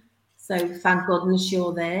doing. So thank goodness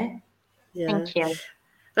you're there. Thank you.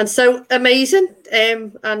 And so amazing,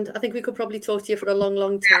 and I think we could probably talk to you for a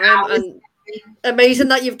long time, and amazing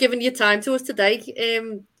that you've given your time to us today,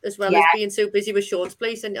 as well as being so busy with Sean's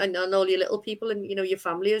Place and all your little people and your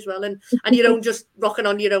family as well, and your own, just rocking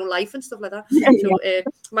on your own life and stuff like that.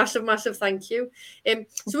 So massive thank you.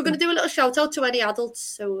 So we're going to do a little shout out to any adults,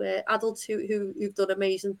 so adults who've done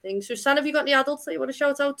amazing things. So San, have you got any adults that you want to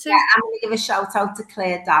shout out to? Yeah, I'm going to give a shout out to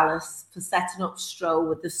Claire Dallas for setting up Stroll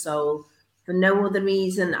with the Soul. For no other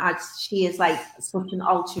reason, she is like such an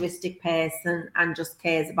altruistic person and just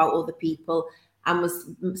cares about other people, and was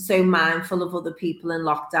so mindful of other people in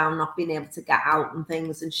lockdown, not being able to get out and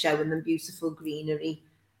things, and showing them beautiful greenery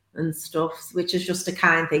and stuff, which is just a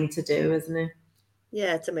kind thing to do, isn't it?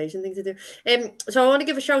 Yeah, it's an amazing thing to do. So I want to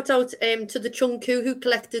give a shout out to the Chungku, who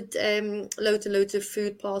collected loads and loads of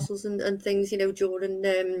food parcels and things,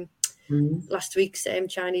 during last week's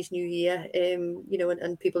Chinese New Year,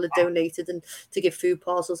 and people had donated and to give food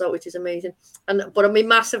parcels out, which is amazing. But I mean,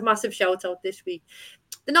 massive shout out this week.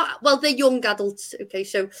 They're young adults. Okay,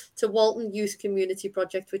 so to Walton Youth Community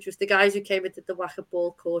Project, which was the guys who came and did the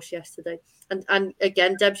whack-a-ball course yesterday. And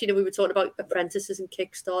again, Debs, we were talking about apprentices and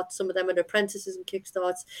kickstarts. Some of them are apprentices and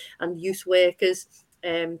kickstarts and youth workers.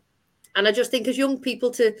 And I just think as young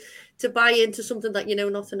people to buy into something that you know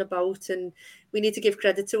nothing about, and we need to give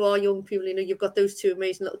credit to our young people. You've got those two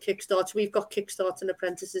amazing little kickstarts. We've got kickstarts and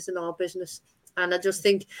apprentices in our business. And I just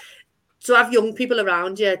think to have young people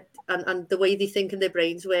around you and the way they think and their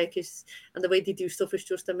brains work and the way they do stuff is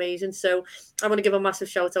just amazing. So I want to give a massive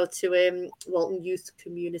shout out to Walton Youth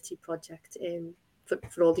Community Project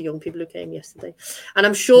for all the young people who came yesterday. And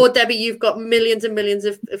I'm sure, Debbie, you've got millions and millions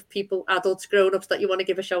of people, adults, grown-ups, that you want to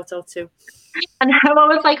give a shout out to. And I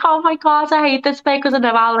was like, oh my God, I hate this bit because I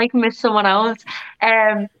know I'll miss someone else.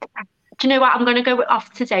 Do you know what? I'm going to go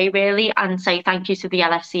off today, really, and say thank you to the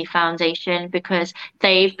LFC Foundation, because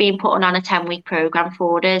they've been putting on a 10-week program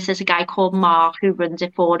for us. There's a guy called Mark who runs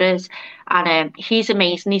it for us, and he's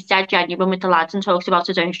amazing. He's dead genuine with the lads and talks about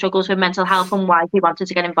his own struggles with mental health and why he wanted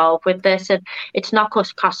to get involved with this. And it's not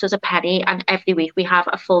cost us a penny. And every week we have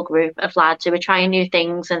a full group of lads who are trying new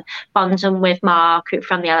things and bonding with Mark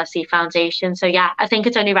from the LFC Foundation. So yeah, I think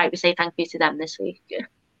it's only right we say thank you to them this week.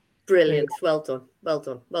 Brilliant. Well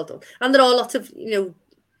done. And there are lots of,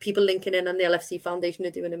 people linking in, and the LFC Foundation are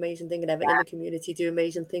doing an amazing thing, and everyone in the community do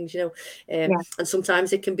amazing things, and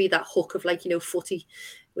sometimes it can be that hook of footy,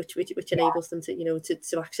 which enables them to,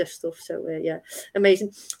 to access stuff. So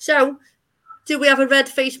amazing. So do we have a red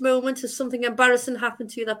face moment? Has something embarrassing happened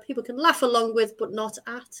to you that people can laugh along with, but not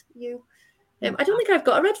at you? I don't think I've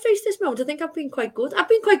got a red face this moment. I think I've been quite good. I've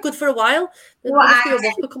been quite good for a while. There must be a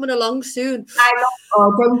whopper coming along soon.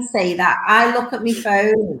 Don't say that. I look at my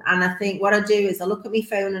phone and I think what I do is I look at my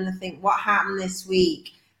phone and I think what happened this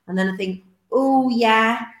week, and then I think, oh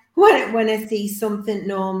yeah, when I see something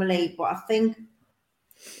normally. But I think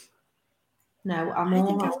I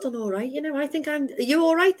think I've done all right. I think Are you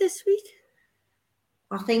all right this week?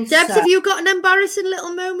 I think Debs, so. Have you got an embarrassing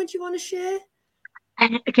little moment you want to share?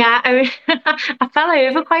 Yeah, I fell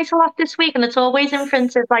over quite a lot this week, and it's always in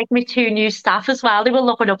front of my two new staff as well. They were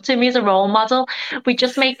looking up to me as a role model. We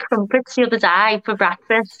just made crumpets the other day for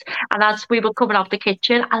breakfast, and as we were coming off the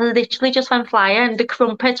kitchen, I literally just went flying. The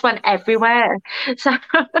crumpets went everywhere. So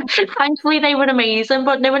thankfully they were amazing,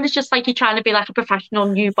 but no one is just you're trying to be a professional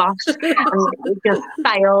new boss and it just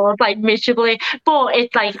failed miserably. But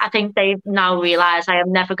it's I think they've now realised I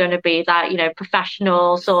am never going to be that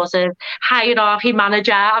professional sort of hierarchy manager.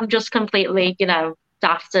 I'm just completely,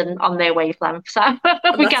 daft and on their wavelength. So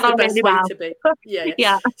we get on really well.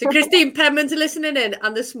 Yeah. So Christine Penman's listening in,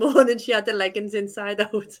 and this morning she had the leggings inside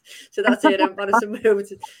out. So that's her embarrassing moment.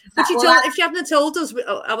 But if she hadn't told us,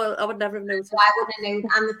 I would never have noticed. I wouldn't have known.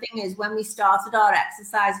 And the thing is, when we started our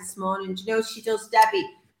exercise this morning, do you know what she does, Debbie?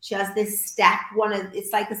 She has this step,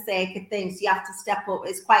 it's like a circuit thing. So you have to step up.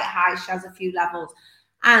 It's quite high. She has a few levels.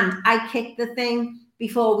 And I kicked the thing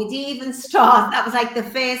before we didn't even start. That was the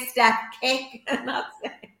first step, kick, and that's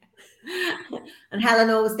it. And Helen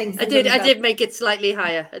always thinks I did make it slightly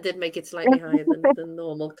higher. I did make it slightly higher than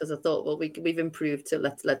normal, because I thought, well, we've improved, so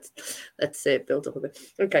let's build up a bit.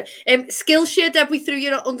 Okay. Skillshare, Deb, we threw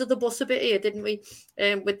you under the bus a bit here, didn't we?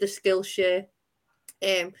 With the Skillshare.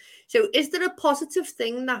 So is there a positive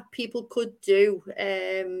thing that people could do?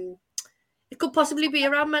 It could possibly be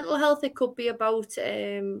around mental health. It could be about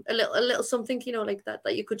a little something, like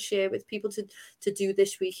that you could share with people to do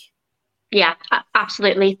this week. Yeah,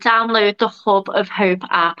 absolutely. Download the Hub of Hope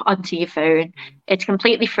app onto your phone. It's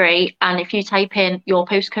completely free, and if you type in your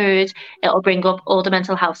postcode, it'll bring up all the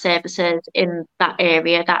mental health services in that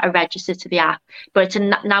area that are registered to the app. But it's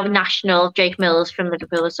now national. Jake Mills from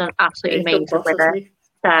Liverpool has done absolutely amazing with it.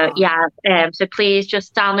 So so please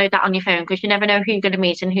just download that on your phone, because you never know who you're going to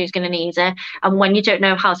meet and who's going to need it. And when you don't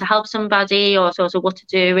know how to help somebody or sort of what to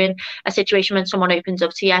do in a situation when someone opens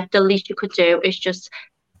up to you, the least you could do is just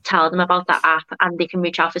tell them about that app, and they can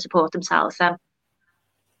reach out for support themselves.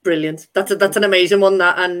 Brilliant. That's an amazing one,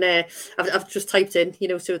 that, and I've just typed in,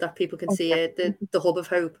 so that people can see the Hub of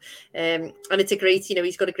Hope, and it's a great,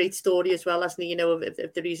 he's got a great story as well, hasn't he? Of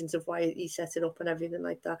the reasons of why he set it up and everything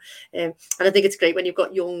like that. And I think it's great when you've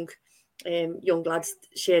got young lads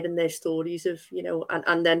sharing their stories of,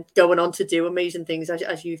 and then going on to do amazing things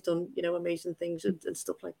as you've done, amazing things and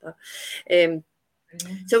stuff like that.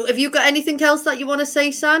 So have you got anything else that you want to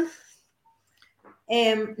say, San?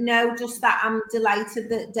 No, just that I'm delighted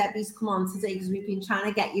that Debbie's come on today, because we've been trying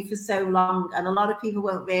to get you for so long, and a lot of people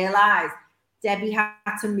won't realise Debbie had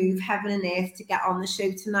to move heaven and earth to get on the show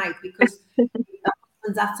tonight, because the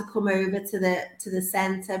husbands had to come over to the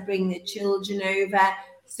centre, bring the children over,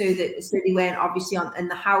 so they weren't obviously in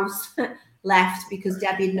the house left, because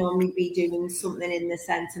Debbie'd normally be doing something in the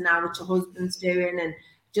centre now, which her husband's doing, and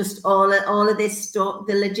just all of this stuff.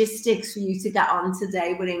 The logistics for you to get on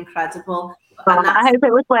today were incredible. I hope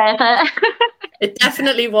it was worth it. It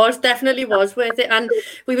definitely was worth it. And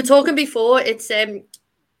we were talking before, it's they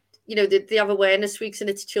have awareness weeks, and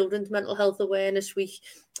it's Children's Mental Health Awareness Week,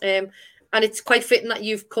 and it's quite fitting that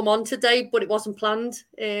you've come on today, but it wasn't planned,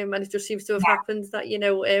 and it just seems to have happened that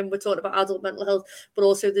we're talking about adult mental health, but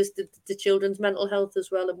also there's the children's mental health as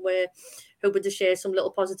well, and we're hoping to share some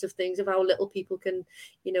little positive things of how little people can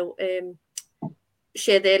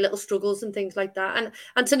share their little struggles and things like that,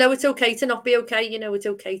 and to know it's okay to not be okay. It's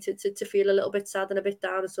okay to feel a little bit sad and a bit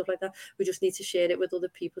down and stuff like that. We just need to share it with other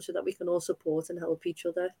people so that we can all support and help each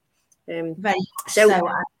other. Sorry,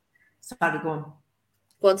 go on.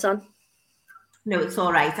 Go on, Sam. No, it's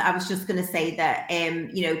all right. I was just going to say that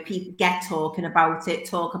people get talking about it.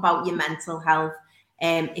 Talk about your mental health.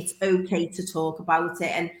 It's okay to talk about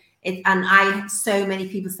it, and so many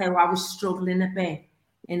people say, "Well, I was struggling a bit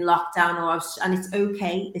in lockdown," and it's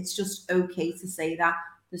okay. It's just okay to say that.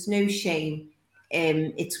 There's no shame.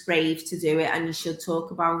 it's brave to do it, and you should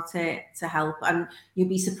talk about it to help. And you'll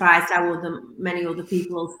be surprised how many other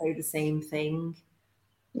people will say the same thing.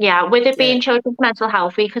 Yeah, with it being Children's Mental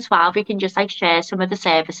Health Week as well, we can just like share some of the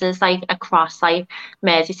services like across like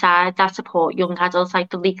Merseyside that support young adults.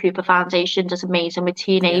 Like the Lee Cooper Foundation does amazing with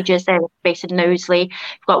teenagers. They're based in Knowsley.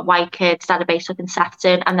 We've got White Kids that are based up in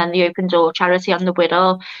Sefton, and then the Open Door charity on the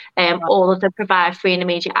Whittle. All of them provide free and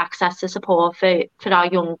immediate access to support for our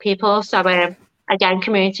young people. So again,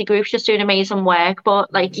 community groups just doing amazing work.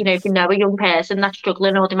 But like, you know, if you know a young person that's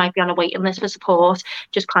struggling or they might be on a waiting list for support,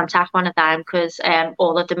 just contact one of them because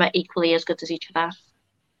all of them are equally as good as each other.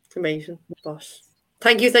 Amazing, boss.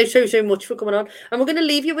 Thank you so much for coming on. And we're going to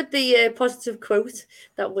leave you with the positive quote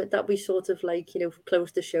that we sort of like, you know,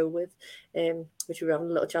 closed the show with, which we were having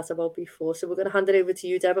a little chat about before. So we're going to hand it over to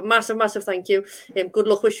you, Deb. A massive thank you. Good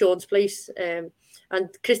luck with Sean's place. And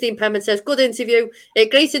Christine Penman says, great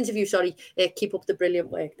interview, sorry. Keep up the brilliant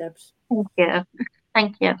work, Debs.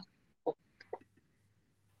 Thank you.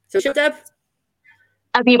 So, Deb?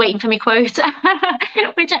 I'll be waiting for me quote.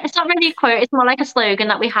 Which it's not really a quote, it's more like a slogan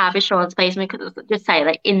that we have at Sean's Place, and we could just say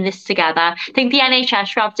like in this together. I think the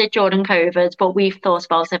NHS robbed it during COVID, but we've thought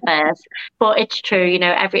about it first. But it's true, you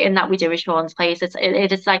know, everything that we do at Sean's Place, it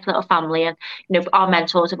is like a little family, and you know, our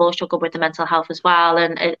mentors have all struggled with the mental health as well,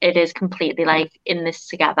 and it is completely like in this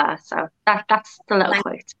together. So that's the little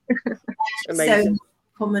quote. Amazing. So,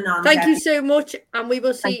 coming on. Thank you so much, and we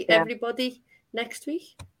will see everybody next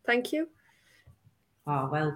week. Thank you. Oh, well